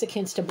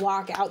intoxicants to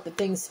block out the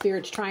things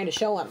Spirit's trying to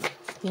show him.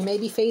 He may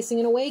be facing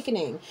an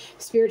awakening.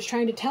 Spirit's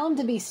trying to tell him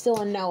to be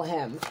still and know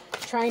him.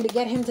 Trying to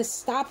get him to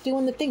stop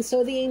doing the things.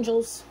 So the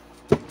angels.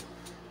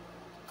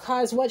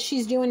 Because what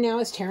she's doing now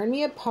is tearing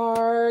me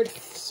apart.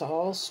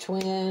 False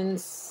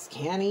twins.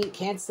 Can't eat,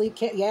 can't sleep,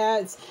 can't... Yeah,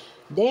 it's...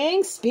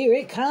 Dang,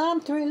 Spirit,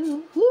 come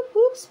through. Whoop,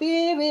 whoop,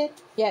 Spirit.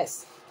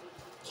 Yes.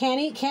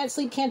 Can't eat, can't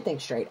sleep, can't think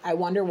straight. I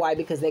wonder why,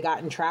 because they got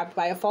entrapped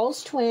by a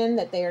false twin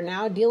that they are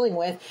now dealing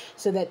with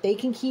so that they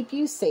can keep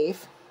you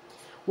safe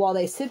while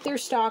they sit there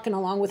stalking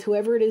along with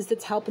whoever it is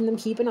that's helping them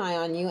keep an eye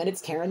on you, and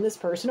it's tearing this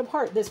person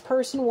apart. This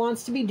person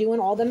wants to be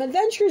doing all them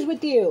adventures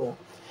with you.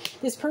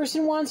 This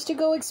person wants to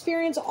go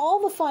experience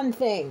all the fun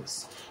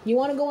things. You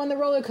want to go on the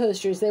roller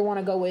coasters, they want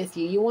to go with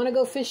you. You want to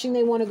go fishing,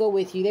 they want to go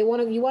with you. You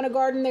want to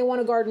garden, they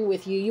want to garden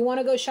with you. You want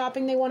to go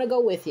shopping, they want to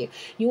go with you.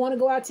 You want to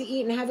go out to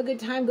eat and have a good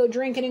time, go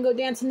drinking and go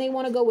dancing, they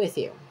want to go with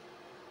you.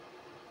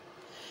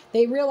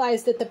 They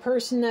realized that the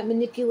person that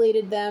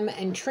manipulated them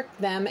and tricked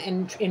them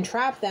and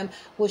entrapped them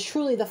was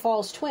truly the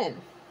false twin.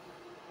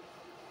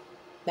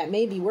 That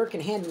may be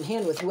working hand in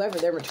hand with whoever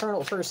their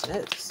maternal person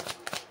is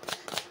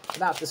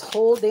about this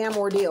whole damn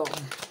ordeal.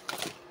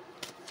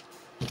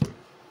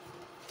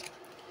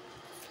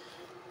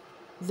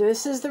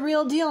 This is the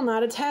real deal,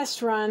 not a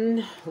test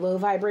run. Low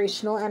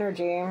vibrational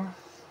energy.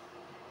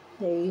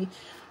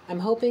 I'm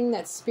hoping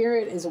that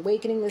Spirit is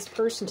awakening this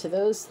person to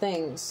those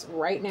things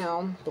right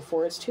now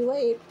before it's too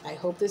late. I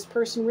hope this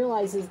person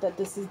realizes that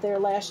this is their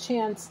last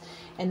chance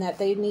and that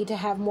they need to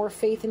have more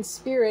faith in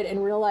Spirit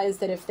and realize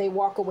that if they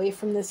walk away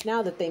from this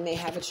now, that they may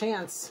have a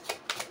chance.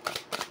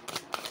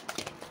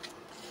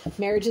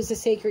 Marriage is a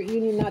sacred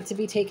union not to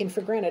be taken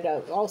for granted.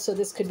 Also,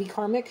 this could be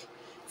karmic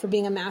for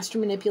being a master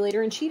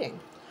manipulator and cheating,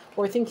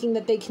 or thinking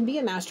that they can be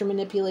a master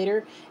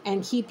manipulator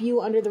and keep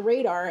you under the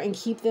radar and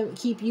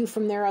keep you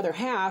from their other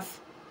half.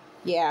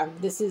 Yeah,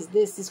 this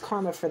is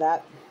karma for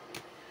that.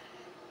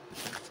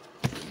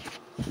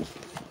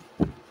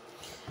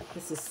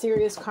 This is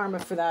serious karma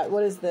for that.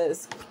 What is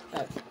this?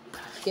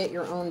 Get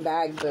your own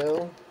bag,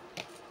 boo.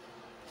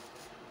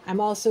 I'm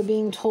also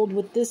being told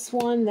with this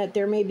one that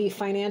there may be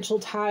financial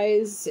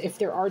ties. If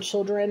there are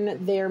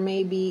children, there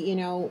may be,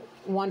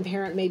 one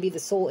parent may be the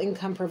sole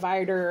income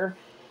provider,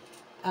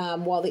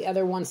 while the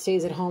other one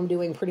stays at home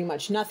doing pretty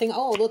much nothing.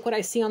 Oh, look what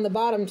I see on the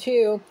bottom,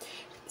 too.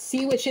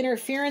 Sea witch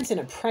interference and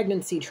a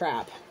pregnancy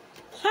trap.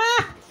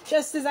 Ha!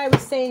 Just as I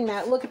was saying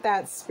that, look at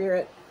that,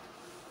 Spirit.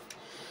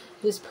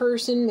 This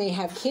person may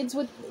have kids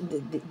with,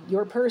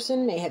 your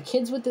person may have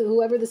kids with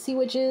whoever the sea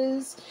witch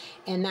is,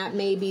 and that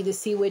may be the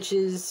sea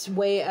witch's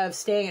way of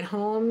staying at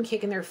home,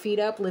 kicking their feet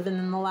up, living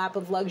in the lap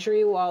of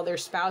luxury while their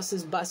spouse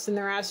is busting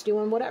their ass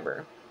doing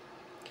whatever.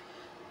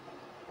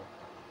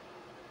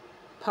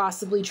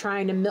 Possibly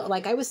trying to milk,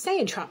 like I was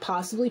saying,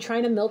 possibly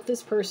trying to milk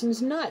this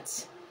person's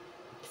nuts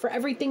for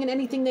everything and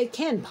anything they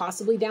can,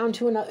 possibly down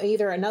to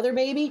either another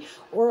baby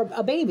or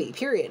a baby,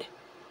 period.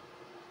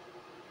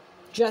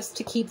 Just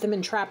to keep them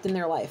entrapped in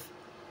their life.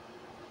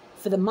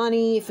 for the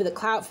money, for the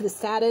clout, for the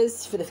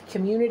status, for the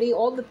community,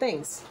 all the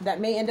things that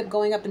may end up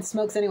going up in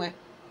smokes anyway.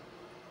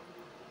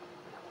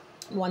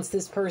 Once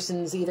this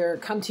person's either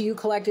come to you,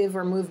 collective,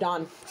 or moved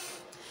on.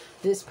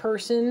 This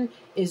person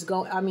is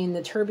going, I mean,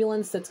 the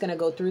turbulence that's going to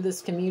go through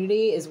this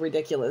community is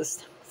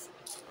ridiculous.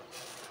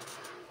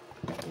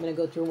 I'm going to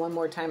go through one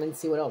more time and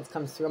see what else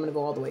comes through. I'm going to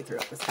go all the way through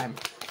it this time.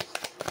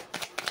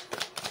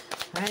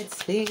 All right,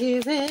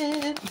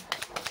 Spirit.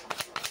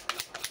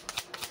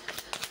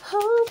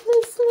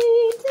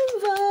 Hopelessly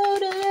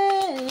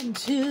devoted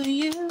to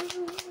you.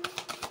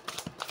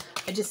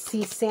 I just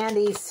see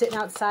Sandy sitting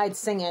outside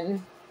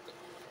singing.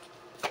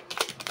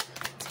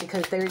 It's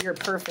because they're your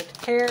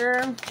perfect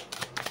pair.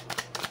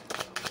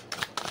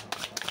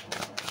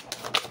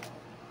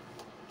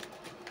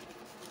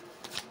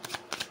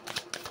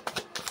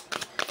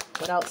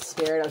 What else,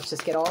 Spirit? Let's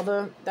just get all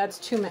the... That's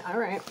 2 minutes. All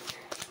right.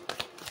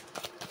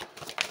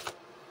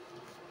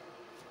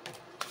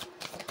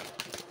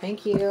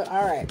 Thank you.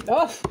 All right.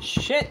 Oh,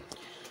 shit.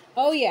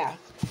 Oh, yeah.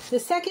 The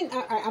second...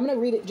 I'm going to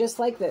read it just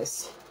like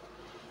this.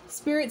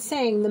 Spirit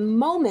saying, the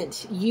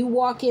moment you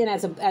walk in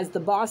as the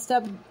bossed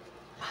up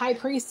high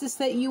priestess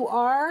that you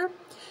are,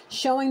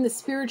 showing the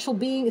spiritual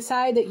being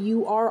side that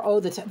you are,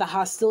 oh, the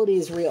hostility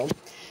is real.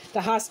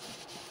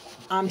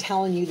 I'm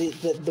telling you,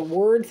 the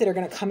words that are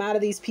going to come out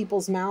of these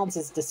people's mouths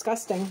is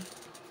disgusting.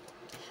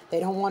 They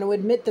don't want to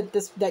admit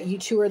that you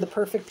two are the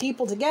perfect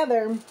people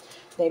together.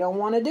 They don't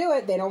want to do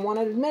it. They don't want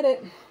to admit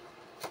it.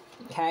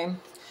 Okay?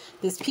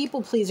 This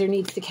people pleaser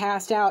needs to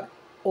cast out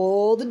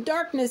all the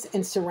darkness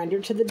and surrender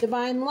to the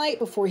divine light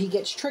before he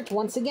gets tricked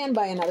once again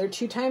by another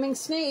two-timing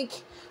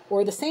snake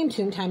or the same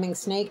two-timing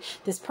snake.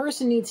 This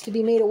person needs to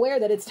be made aware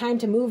that it's time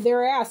to move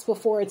their ass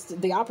before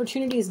the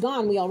opportunity is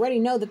gone. We already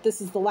know that this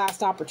is the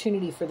last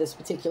opportunity for this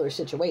particular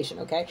situation,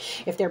 okay?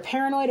 If they're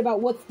paranoid about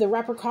what the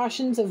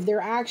repercussions of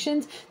their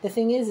actions, the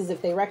thing is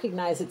if they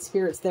recognize that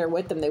Spirit's there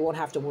with them, they won't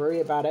have to worry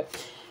about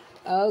it.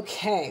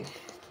 Okay.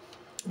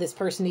 This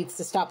person needs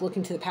to stop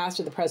looking to the past,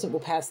 or the present will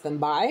pass them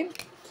by.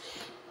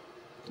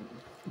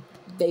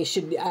 They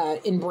should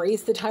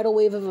embrace the tidal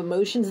wave of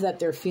emotions that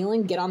they're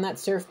feeling. Get on that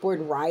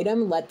surfboard, ride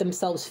them, let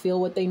themselves feel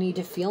what they need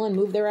to feel, and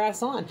move their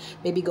ass on.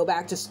 Maybe go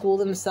back to school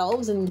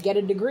themselves and get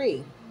a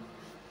degree.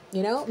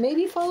 You know,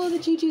 maybe follow the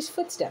Gigi's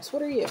footsteps.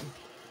 What are you?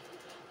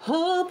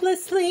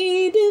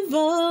 Hopelessly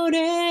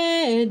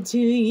devoted to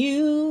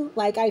you.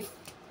 Like I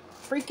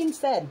freaking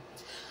said,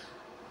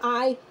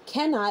 I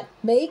cannot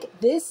make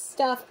this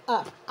stuff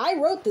up. I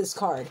wrote this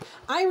card.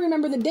 I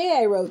remember the day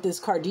I wrote this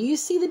card. Do you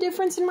see the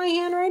difference in my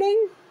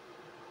handwriting?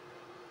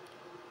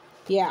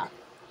 Yeah.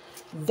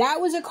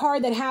 That was a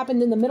card that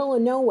happened in the middle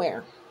of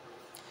nowhere.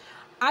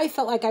 I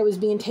felt like I was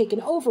being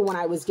taken over when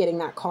I was getting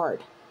that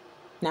card.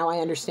 Now I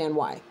understand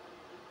why.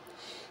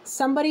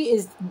 Somebody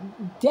is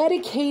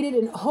dedicated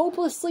and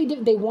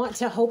they want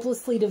to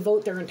hopelessly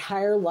devote their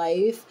entire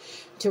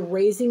life to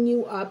raising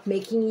you up,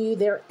 making you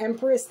their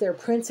empress, their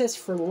princess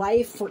for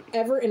life,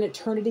 forever and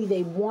eternity.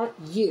 They want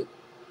you.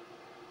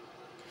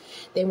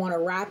 They want to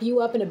wrap you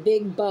up in a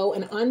big bow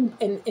and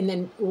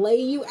then lay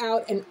you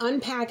out and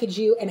unpackage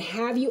you and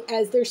have you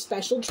as their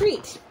special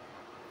treat.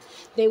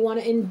 They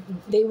want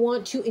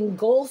to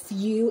engulf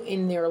you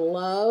in their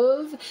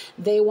love.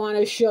 They want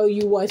to show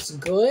you what's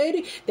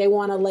good. They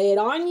want to lay it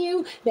on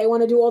you. They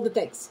want to do all the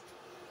things.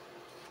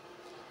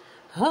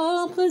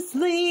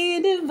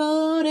 Hopelessly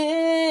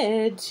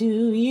devoted to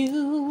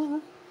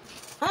you.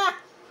 Ha!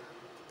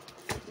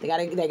 They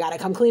gotta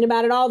come clean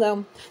about it all,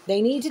 though.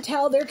 They need to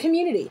tell their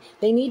community.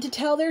 They need to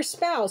tell their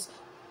spouse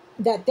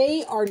that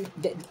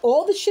that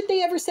all the shit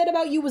they ever said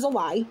about you was a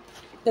lie.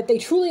 That they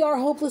truly are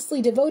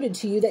hopelessly devoted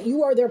to you. That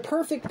you are their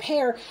perfect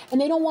pair,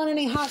 and they don't want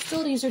any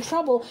hostilities or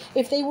trouble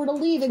if they were to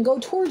leave and go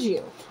towards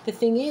you. The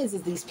thing is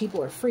these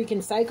people are freaking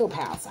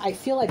psychopaths. I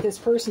feel like this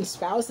person's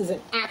spouse is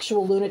an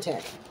actual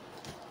lunatic.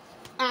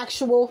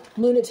 Actual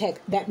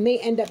lunatic that may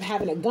end up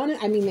having a gun.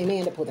 I mean, they may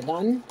end up with a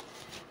gun.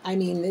 I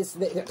mean,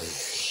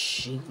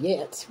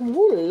 shit.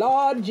 Oh,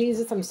 Lord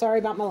Jesus, I'm sorry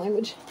about my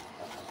language.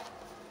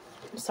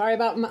 I'm sorry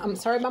about my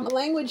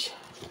language.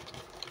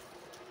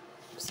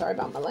 Sorry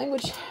about my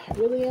language. I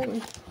really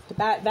am.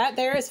 But that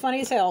there is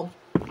funny as hell.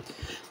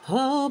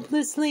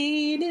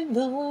 Hopelessly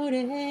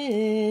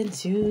devoted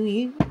to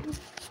you.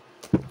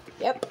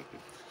 Yep.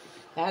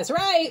 That's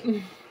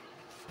right.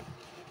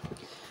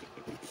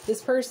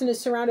 This person is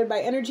surrounded by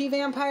energy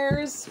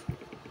vampires.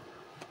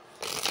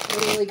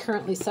 Literally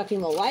currently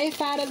sucking the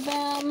life out of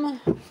them.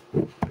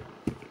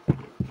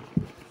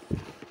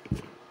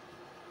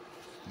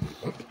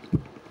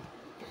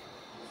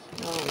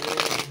 Oh,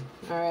 man.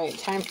 All right,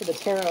 time for the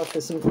tarot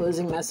for some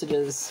closing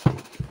messages.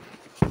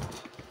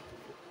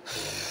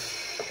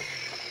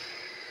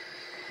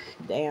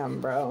 Damn,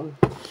 bro.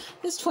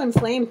 This twin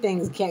flame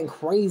thing's getting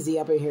crazy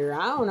up in here.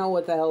 I don't know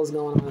what the hell's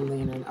going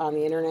on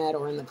the internet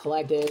or in the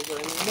collective or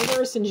in the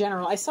universe in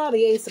general. I saw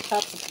the Ace of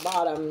Cups at the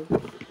bottom.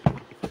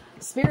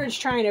 Spirit's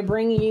trying to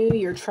bring you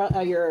your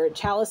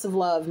chalice of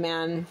love,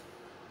 man.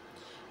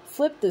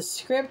 Flip the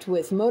script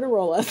with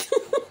Motorola.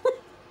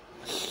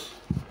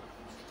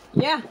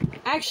 Yeah.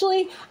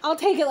 Actually, I'll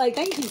take it like,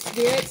 thank you,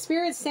 Spirit.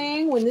 Spirit's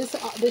saying when this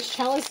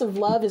chalice of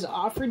love is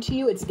offered to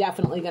you, it's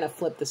definitely going to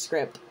flip the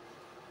script.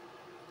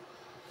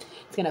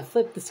 It's going to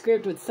flip the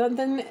script with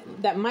something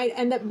that might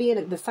end up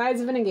being the size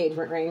of an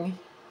engagement ring.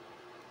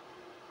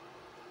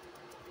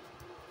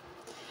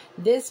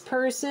 This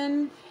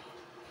person,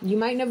 you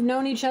might have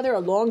known each other a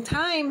long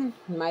time.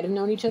 You might have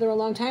known each other a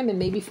long time, and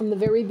maybe from the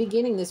very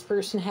beginning, this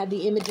person had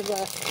the image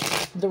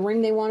of the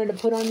ring they wanted to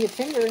put on your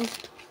finger.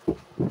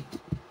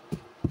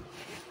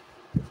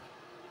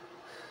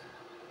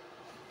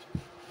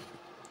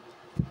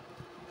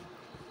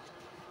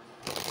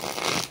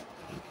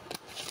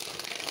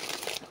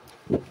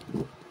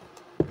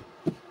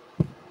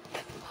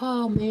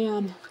 Oh,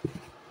 man.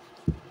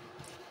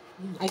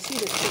 I see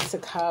the Six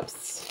of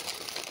Cups.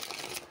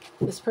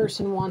 This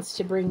person wants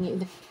to bring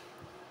you...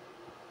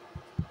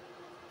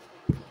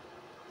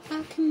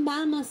 I can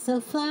buy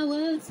myself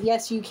flowers.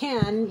 Yes, you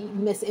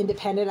can, Miss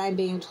Independent, I'm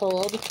being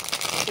told.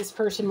 This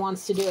person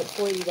wants to do it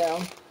for you,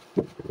 though.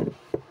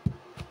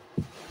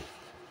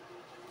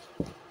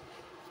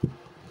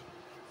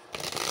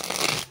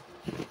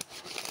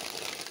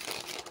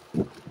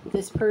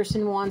 This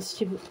person wants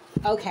to...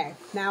 Okay,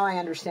 now I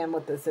understand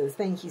what this is.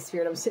 Thank you,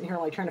 Spirit. I'm sitting here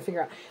like trying to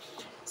figure out.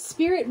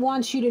 Spirit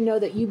wants you to know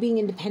that you being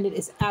independent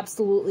is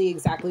absolutely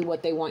exactly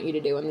what they want you to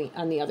do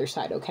on the other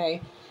side,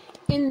 okay?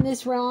 In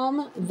this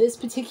realm, this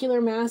particular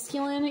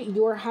masculine,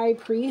 your high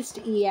priest,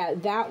 yeah,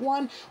 that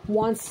one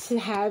wants to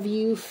have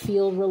you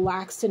feel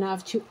relaxed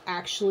enough to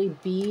actually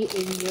be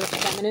in your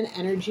feminine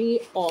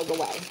energy all the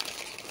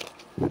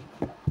way.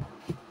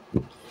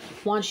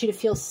 Wants you to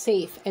feel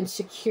safe and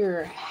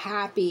secure,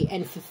 happy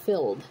and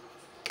fulfilled.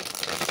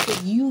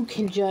 So you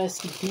can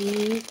just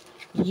be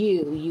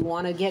you. You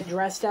want to get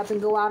dressed up and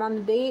go out on a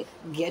date?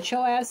 Get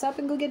your ass up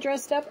and go get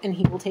dressed up, and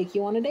he will take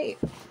you on a date.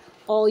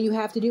 All you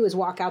have to do is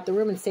walk out the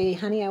room and say,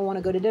 honey, I want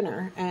to go to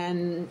dinner.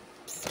 And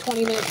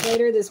 20 minutes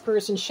later, this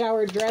person's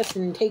showered, dressed,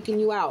 and taking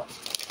you out.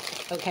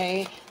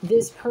 Okay?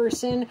 This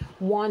person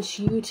wants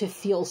you to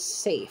feel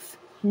safe.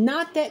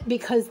 Not that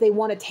because they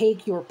want to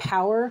take your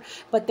power,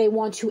 but they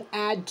want to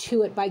add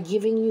to it by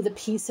giving you the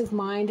peace of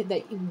mind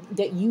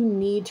that you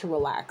need to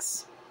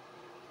relax.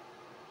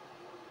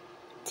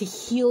 To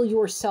heal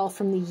yourself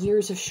from the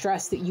years of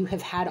stress that you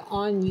have had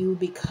on you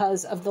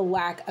because of the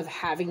lack of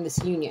having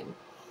this union.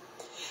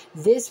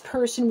 This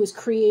person was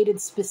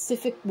created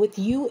specific with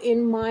you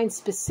in mind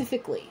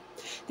specifically.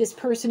 This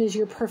person is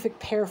your perfect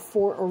pair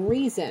for a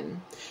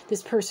reason.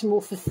 This person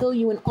will fulfill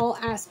you in all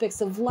aspects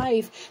of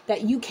life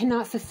that you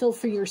cannot fulfill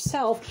for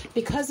yourself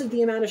because of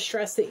the amount of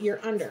stress that you're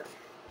under.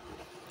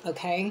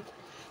 Okay?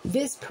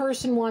 This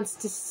person wants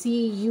to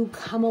see you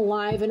come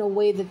alive in a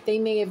way that they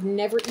may have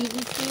never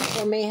even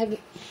seen or may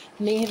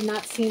have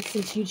not seen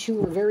since you two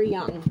were very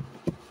young.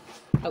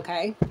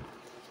 Okay?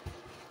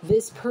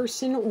 This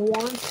person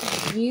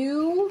wants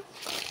you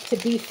to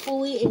be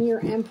fully in your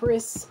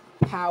Empress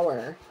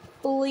power,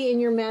 fully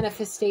in your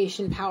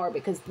manifestation power,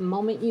 because the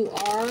moment you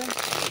are,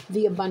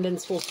 the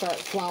abundance will start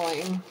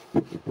flowing.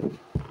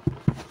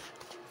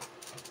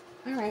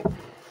 All right.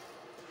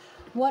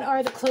 What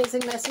are the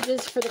closing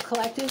messages for the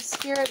collective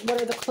spirit?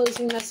 What are the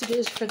closing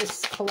messages for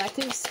this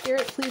collective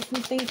spirit? Please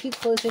and thank you.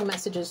 Closing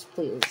messages,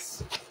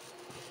 please.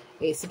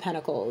 Ace of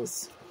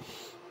Pentacles.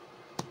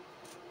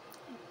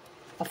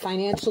 A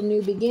financial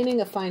new beginning,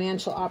 a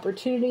financial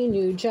opportunity,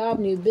 new job,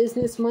 new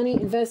business, money,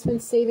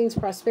 investments, savings,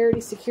 prosperity,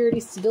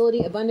 security,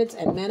 stability, abundance,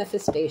 and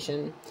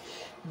manifestation.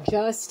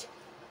 Just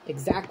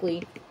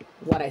exactly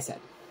what I said.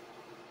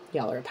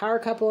 Y'all are a power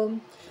couple.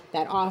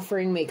 That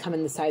offering may come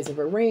in the size of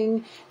a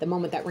ring. The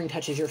moment that ring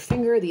touches your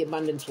finger, the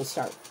abundance will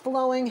start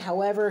flowing.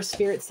 However,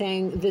 Spirit's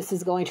saying this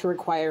is going to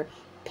require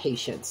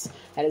patience.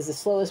 That is the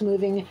slowest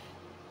moving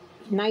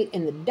knight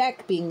in the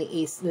deck, being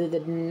the ace,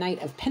 the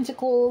Knight of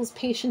Pentacles.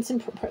 Patience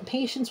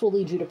will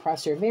lead you to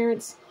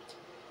perseverance.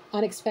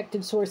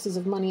 Unexpected sources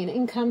of money and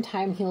income.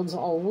 Time heals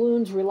all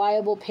wounds.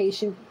 Reliable,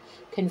 patient,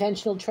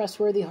 conventional,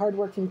 trustworthy,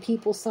 hardworking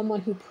people.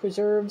 Someone who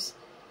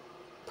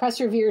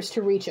perseveres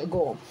to reach a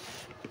goal.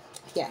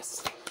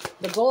 Yes.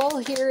 The goal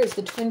here is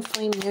the twin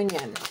flame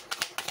union.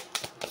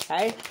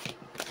 Okay?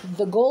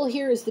 The goal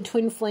here is the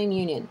twin flame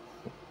union.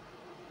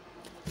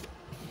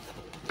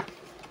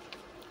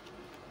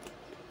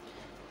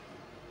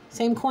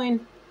 Same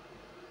coin,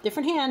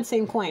 different hand,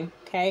 same coin,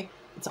 okay?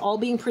 It's all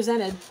being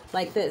presented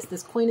like this.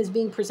 This coin is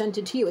being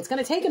presented to you. It's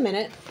going to take a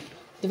minute.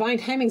 Divine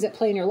timing's at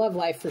play in your love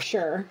life for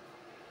sure.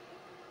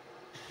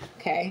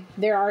 Okay?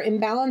 There are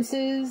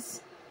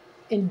imbalances,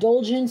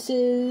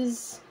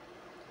 indulgences,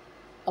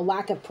 a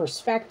lack of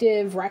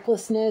perspective,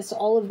 recklessness,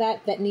 all of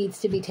that needs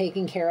to be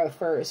taken care of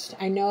first.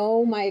 I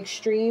know my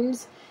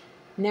extremes.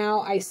 Now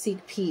I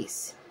seek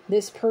peace.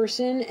 This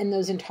person and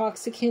those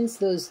intoxicants,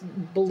 those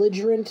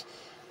belligerent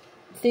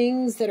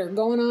things that are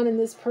going on in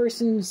this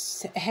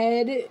person's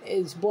head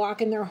is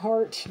blocking their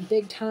heart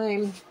big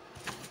time.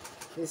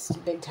 This is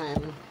big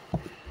time.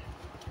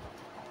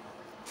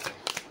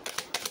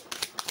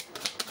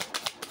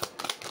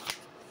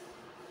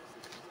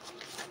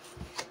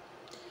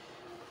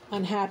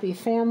 Unhappy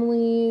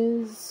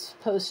families.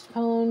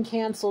 postponed,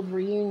 canceled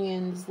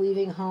reunions,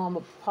 leaving home,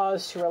 a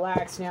pause to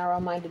relax,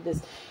 narrow-minded,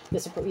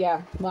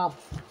 yeah, well,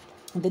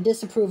 the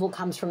disapproval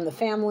comes from the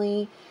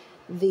family.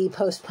 The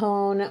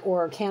postpone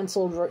or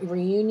canceled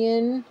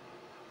reunion,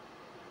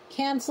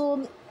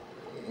 canceled,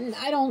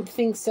 I don't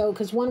think so,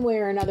 because one way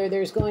or another,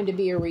 there's going to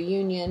be a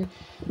reunion.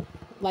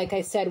 Like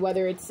I said,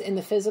 whether it's in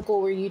the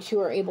physical where you two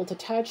are able to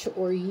touch,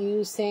 or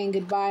you saying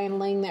goodbye and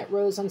laying that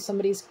rose on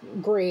somebody's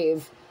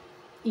grave,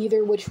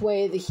 either which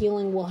way, the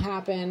healing will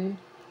happen,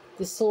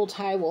 the soul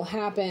tie will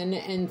happen,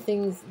 and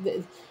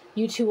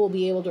you two will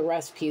be able to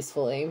rest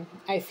peacefully.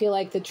 I feel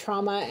like the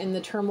trauma and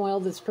the turmoil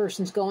this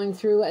person's going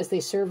through as they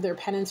serve their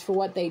penance for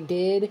what they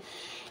did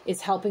is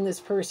helping this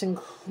person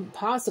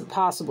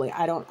possibly.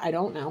 I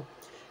don't know.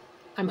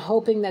 I'm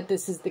hoping that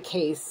this is the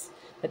case,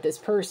 that this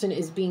person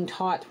is being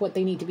taught what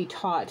they need to be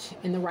taught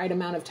in the right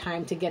amount of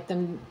time to get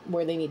them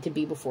where they need to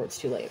be before it's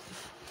too late.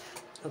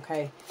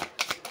 Okay?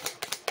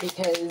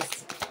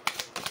 Because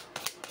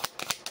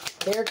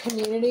their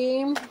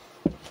community,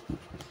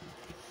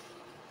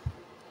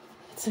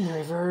 it's in the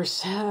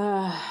reverse.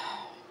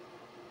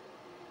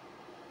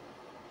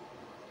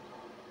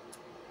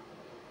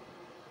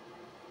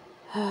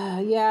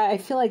 Yeah, I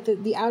feel like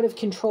the out of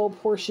control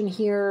portion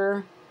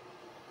here,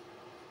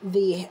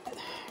 I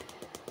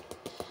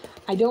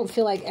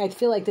feel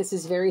like this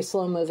is very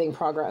slow moving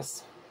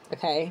progress.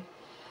 Okay.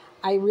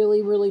 I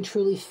really, really,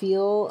 truly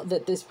feel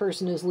that this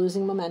person is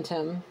losing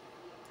momentum.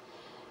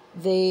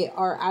 They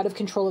are out of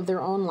control of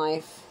their own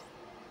life.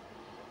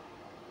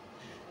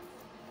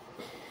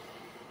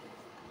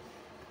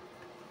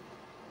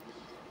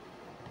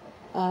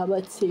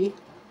 Let's see.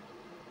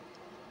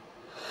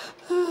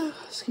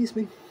 Excuse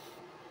me.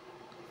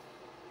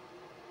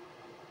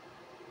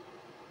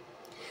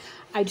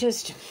 I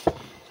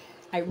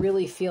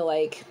really feel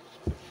like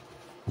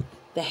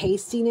the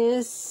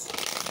hastiness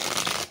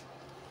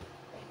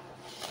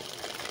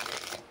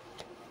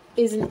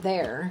isn't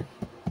there.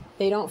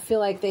 They don't feel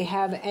like they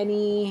have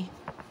any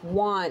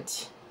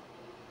want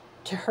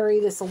to hurry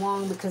this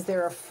along because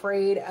they're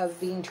afraid of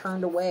being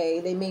turned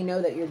away. They may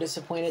know that you're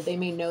disappointed. They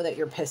may know that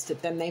you're pissed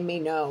at them. They may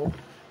know.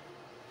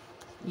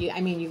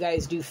 You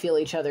guys do feel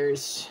each other.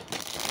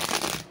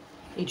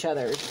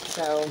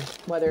 So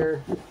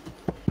whether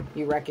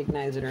you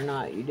recognize it or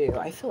not, you do.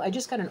 I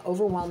just got an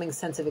overwhelming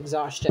sense of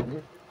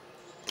exhaustion.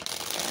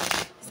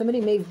 Somebody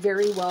may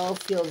very well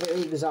feel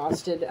very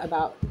exhausted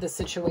about the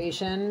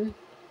situation.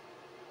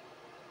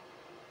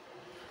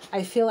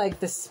 I feel like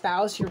the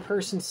spouse, your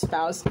person's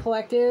spouse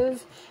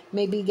collective,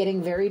 may be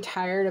getting very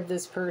tired of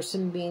this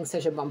person being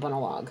such a bump on a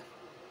log.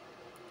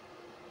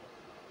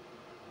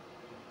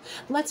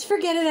 Let's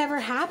forget it ever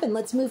happened.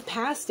 Let's move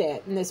past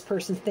it. And this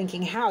person's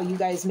thinking, how? You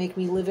guys make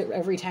me live it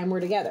every time we're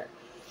together.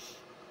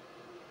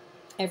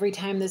 Every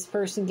time this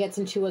person gets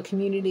into a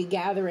community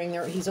gathering,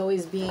 he's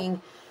always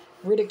being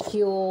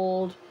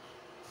ridiculed.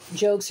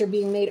 Jokes are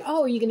being made.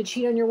 Oh, are you going to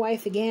cheat on your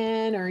wife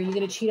again? Or are you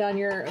going to cheat on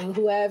your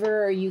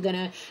whoever? Are you going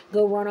to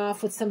go run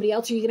off with somebody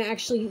else? Are you going to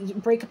actually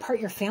break apart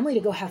your family to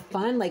go have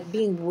fun? Like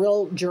being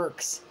real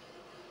jerks.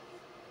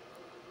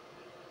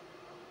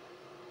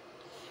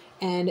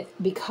 And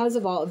because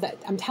of all of that,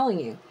 I'm telling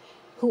you,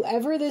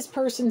 whoever this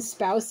person's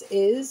spouse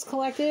is,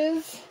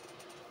 collective,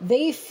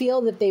 they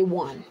feel that they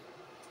won.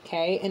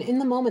 Okay? And in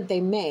the moment,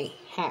 they may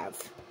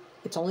have.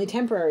 It's only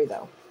temporary,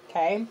 though.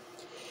 Okay?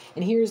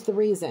 And here's the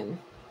reason.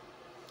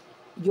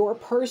 Your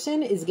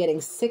person is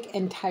getting sick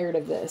and tired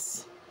of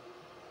this.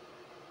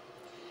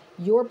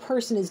 Your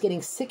person is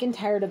getting sick and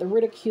tired of the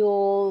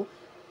ridicule,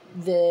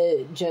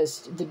 the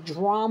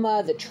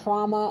drama, the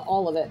trauma,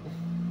 all of it.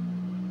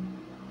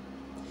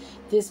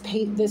 This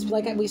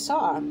like we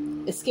saw,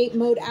 escape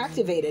mode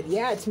activated.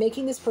 Yeah, it's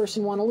making this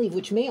person want to leave,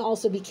 which may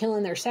also be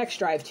killing their sex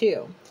drive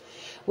too,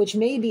 which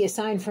may be a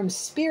sign from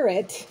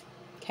spirit,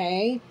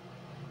 okay,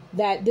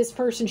 that this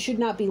person should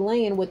not be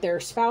laying with their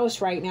spouse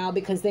right now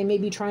because they may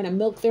be trying to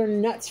milk their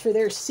nuts for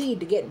their seed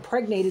to get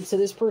impregnated, so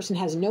this person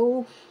has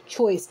no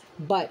choice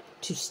but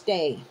to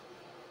stay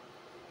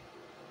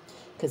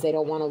because they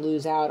don't want to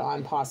lose out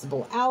on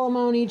possible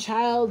alimony,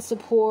 child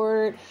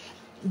support,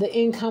 the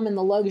income and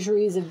the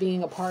luxuries of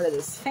being a part of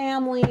this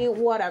family,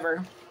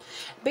 whatever.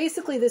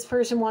 Basically, this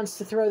person wants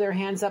to throw their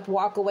hands up,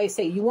 walk away,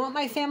 say, you want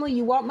my family,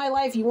 you want my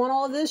life, you want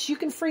all of this, you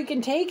can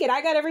freaking take it.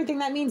 I got everything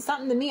that means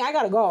something to me. I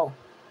got to go.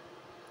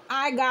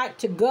 I got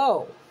to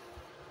go.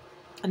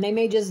 And they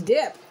may just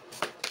dip.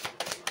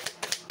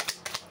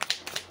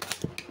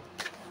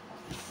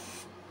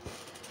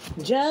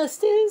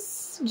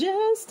 Justice,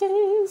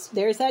 justice.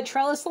 There's that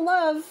trellis of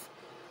love.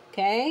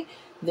 Okay?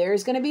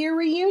 There's going to be a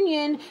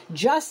reunion.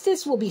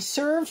 Justice will be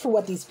served for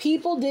what these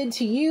people did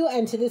to you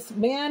and to this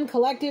man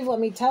collective.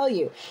 Let me tell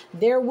you,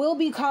 there will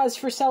be cause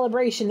for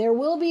celebration. There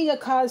will be a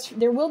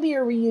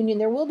reunion.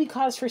 There will be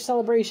cause for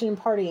celebration and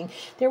partying.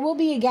 There will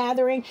be a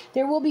gathering.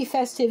 There will be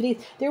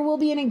festivities. There will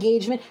be an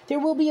engagement. There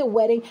will be a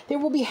wedding. There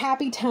will be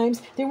happy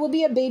times. There will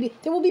be a baby.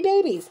 There will be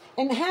babies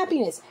and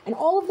happiness and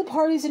all of the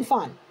parties and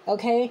fun.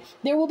 Okay?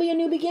 There will be a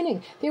new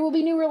beginning. There will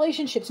be new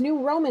relationships, new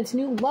romance,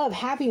 new love,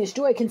 happiness,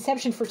 joy,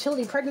 conception,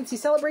 fertility, pregnancy,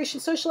 celebration,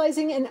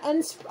 socializing, and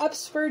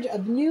upsurge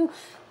of new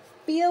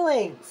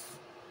feelings.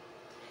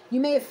 You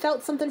may have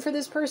felt something for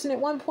this person at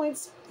one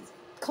point,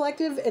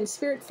 collective and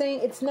spirit saying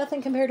it's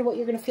nothing compared to what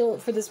you're going to feel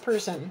for this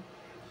person.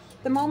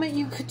 The moment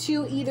you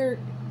two either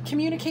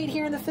communicate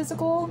here in the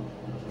physical,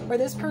 or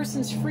this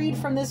person's freed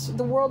from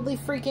the worldly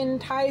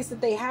freaking ties that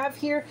they have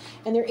here,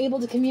 and they're able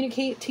to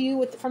communicate to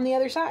you from the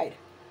other side.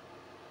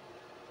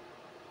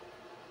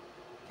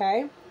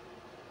 Okay?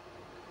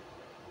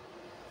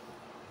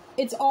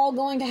 It's all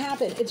going to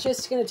happen. It's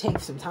just going to take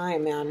some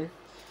time, man.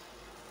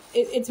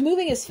 It's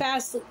moving as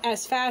fast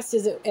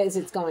as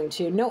it's going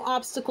to. No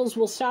obstacles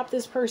will stop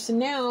this person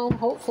now,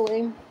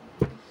 hopefully.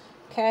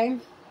 Okay?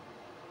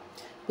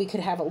 We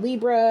could have a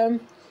Libra.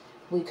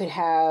 We could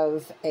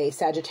have a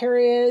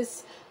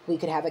Sagittarius. We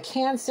could have a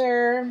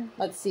Cancer.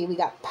 Let's see. We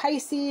got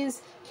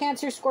Pisces,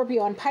 Cancer,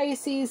 Scorpio, and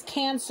Pisces.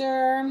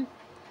 Cancer,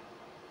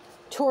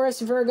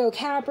 Taurus, Virgo,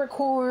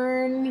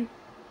 Capricorn.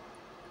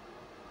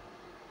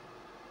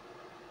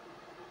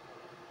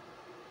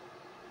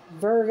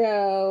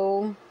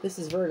 Virgo. This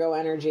is Virgo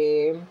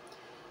energy.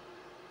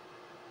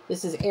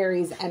 This is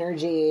Aries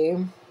energy.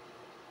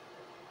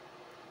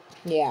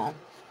 Yeah.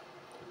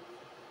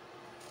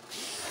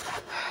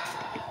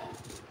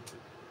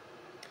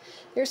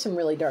 There's some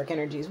really dark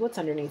energies. What's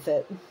underneath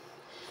it?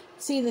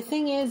 See, the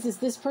thing is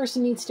this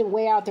person needs to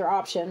weigh out their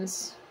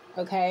options,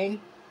 okay?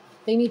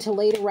 They need to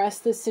lay to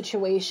rest this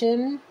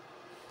situation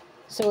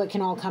so it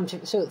can all come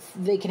to, so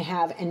they can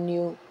have a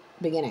new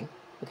beginning,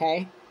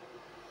 okay?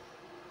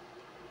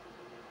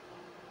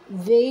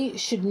 They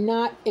should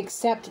not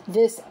accept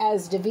this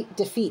as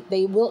defeat.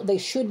 They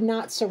should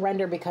not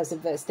surrender because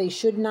of this. They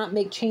should not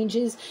make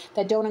changes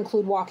that don't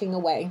include walking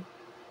away.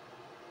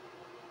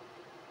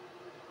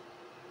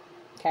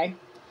 Okay.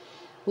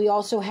 We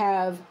also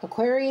have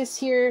Aquarius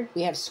here.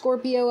 We have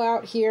Scorpio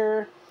out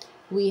here.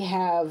 We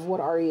have, what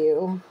are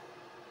you?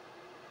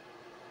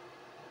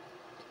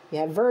 We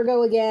have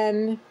Virgo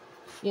again,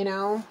 you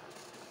know.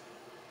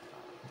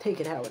 Take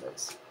it how it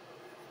is.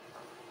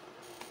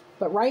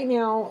 But right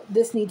now,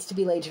 this needs to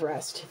be laid to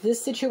rest.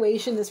 This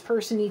situation, this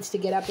person needs to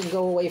get up and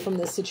go away from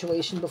this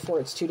situation before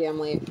it's too damn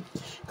late.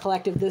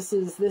 Collective, this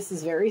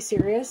is very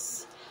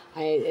serious.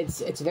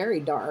 It's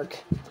very dark,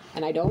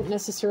 and I don't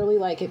necessarily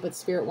like it, but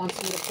Spirit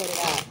wants me to put it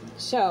out.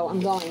 So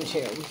I'm going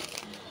to.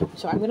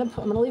 So I'm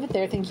gonna leave it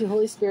there. Thank you,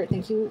 Holy Spirit.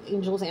 Thank you,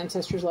 angels,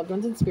 ancestors, loved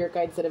ones, and spirit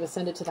guides that have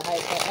ascended to the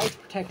highest light.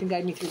 Protect and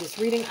guide me through this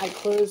reading. I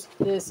close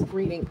this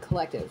reading,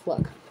 collective.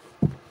 Look.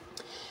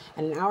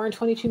 And an hour and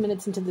 22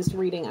 minutes into this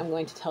reading, I'm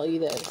going to tell you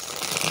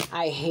this.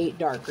 I hate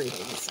dark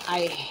readings.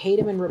 I hate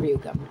them and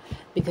rebuke them.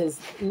 Because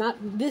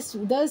this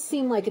does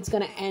seem like it's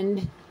going to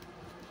end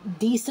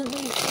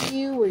decently for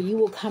you, where you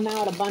will come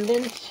out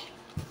abundant.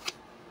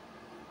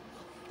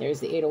 There's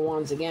the Eight of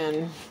Wands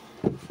again.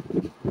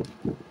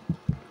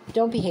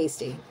 Don't be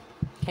hasty.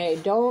 Okay?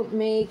 Don't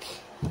make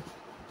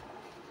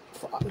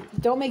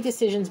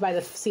decisions by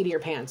the seat of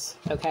your pants.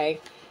 Okay?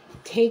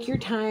 Take your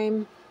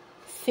time.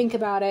 Think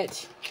about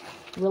it.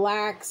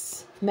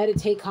 Relax,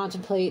 meditate,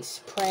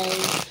 contemplate, pray.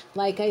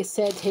 Like I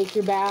said, take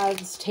your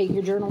baths, take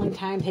your journaling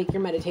time, take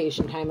your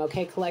meditation time,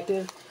 okay,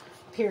 collective?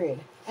 Period.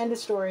 End of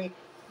story.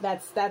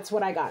 That's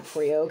what I got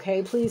for you,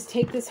 okay? Please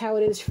take this how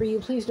it is for you.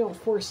 Please don't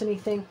force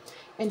anything.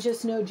 And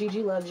just know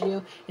Gigi loves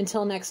you.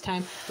 Until next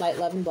time, light,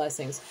 love, and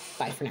blessings.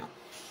 Bye for now.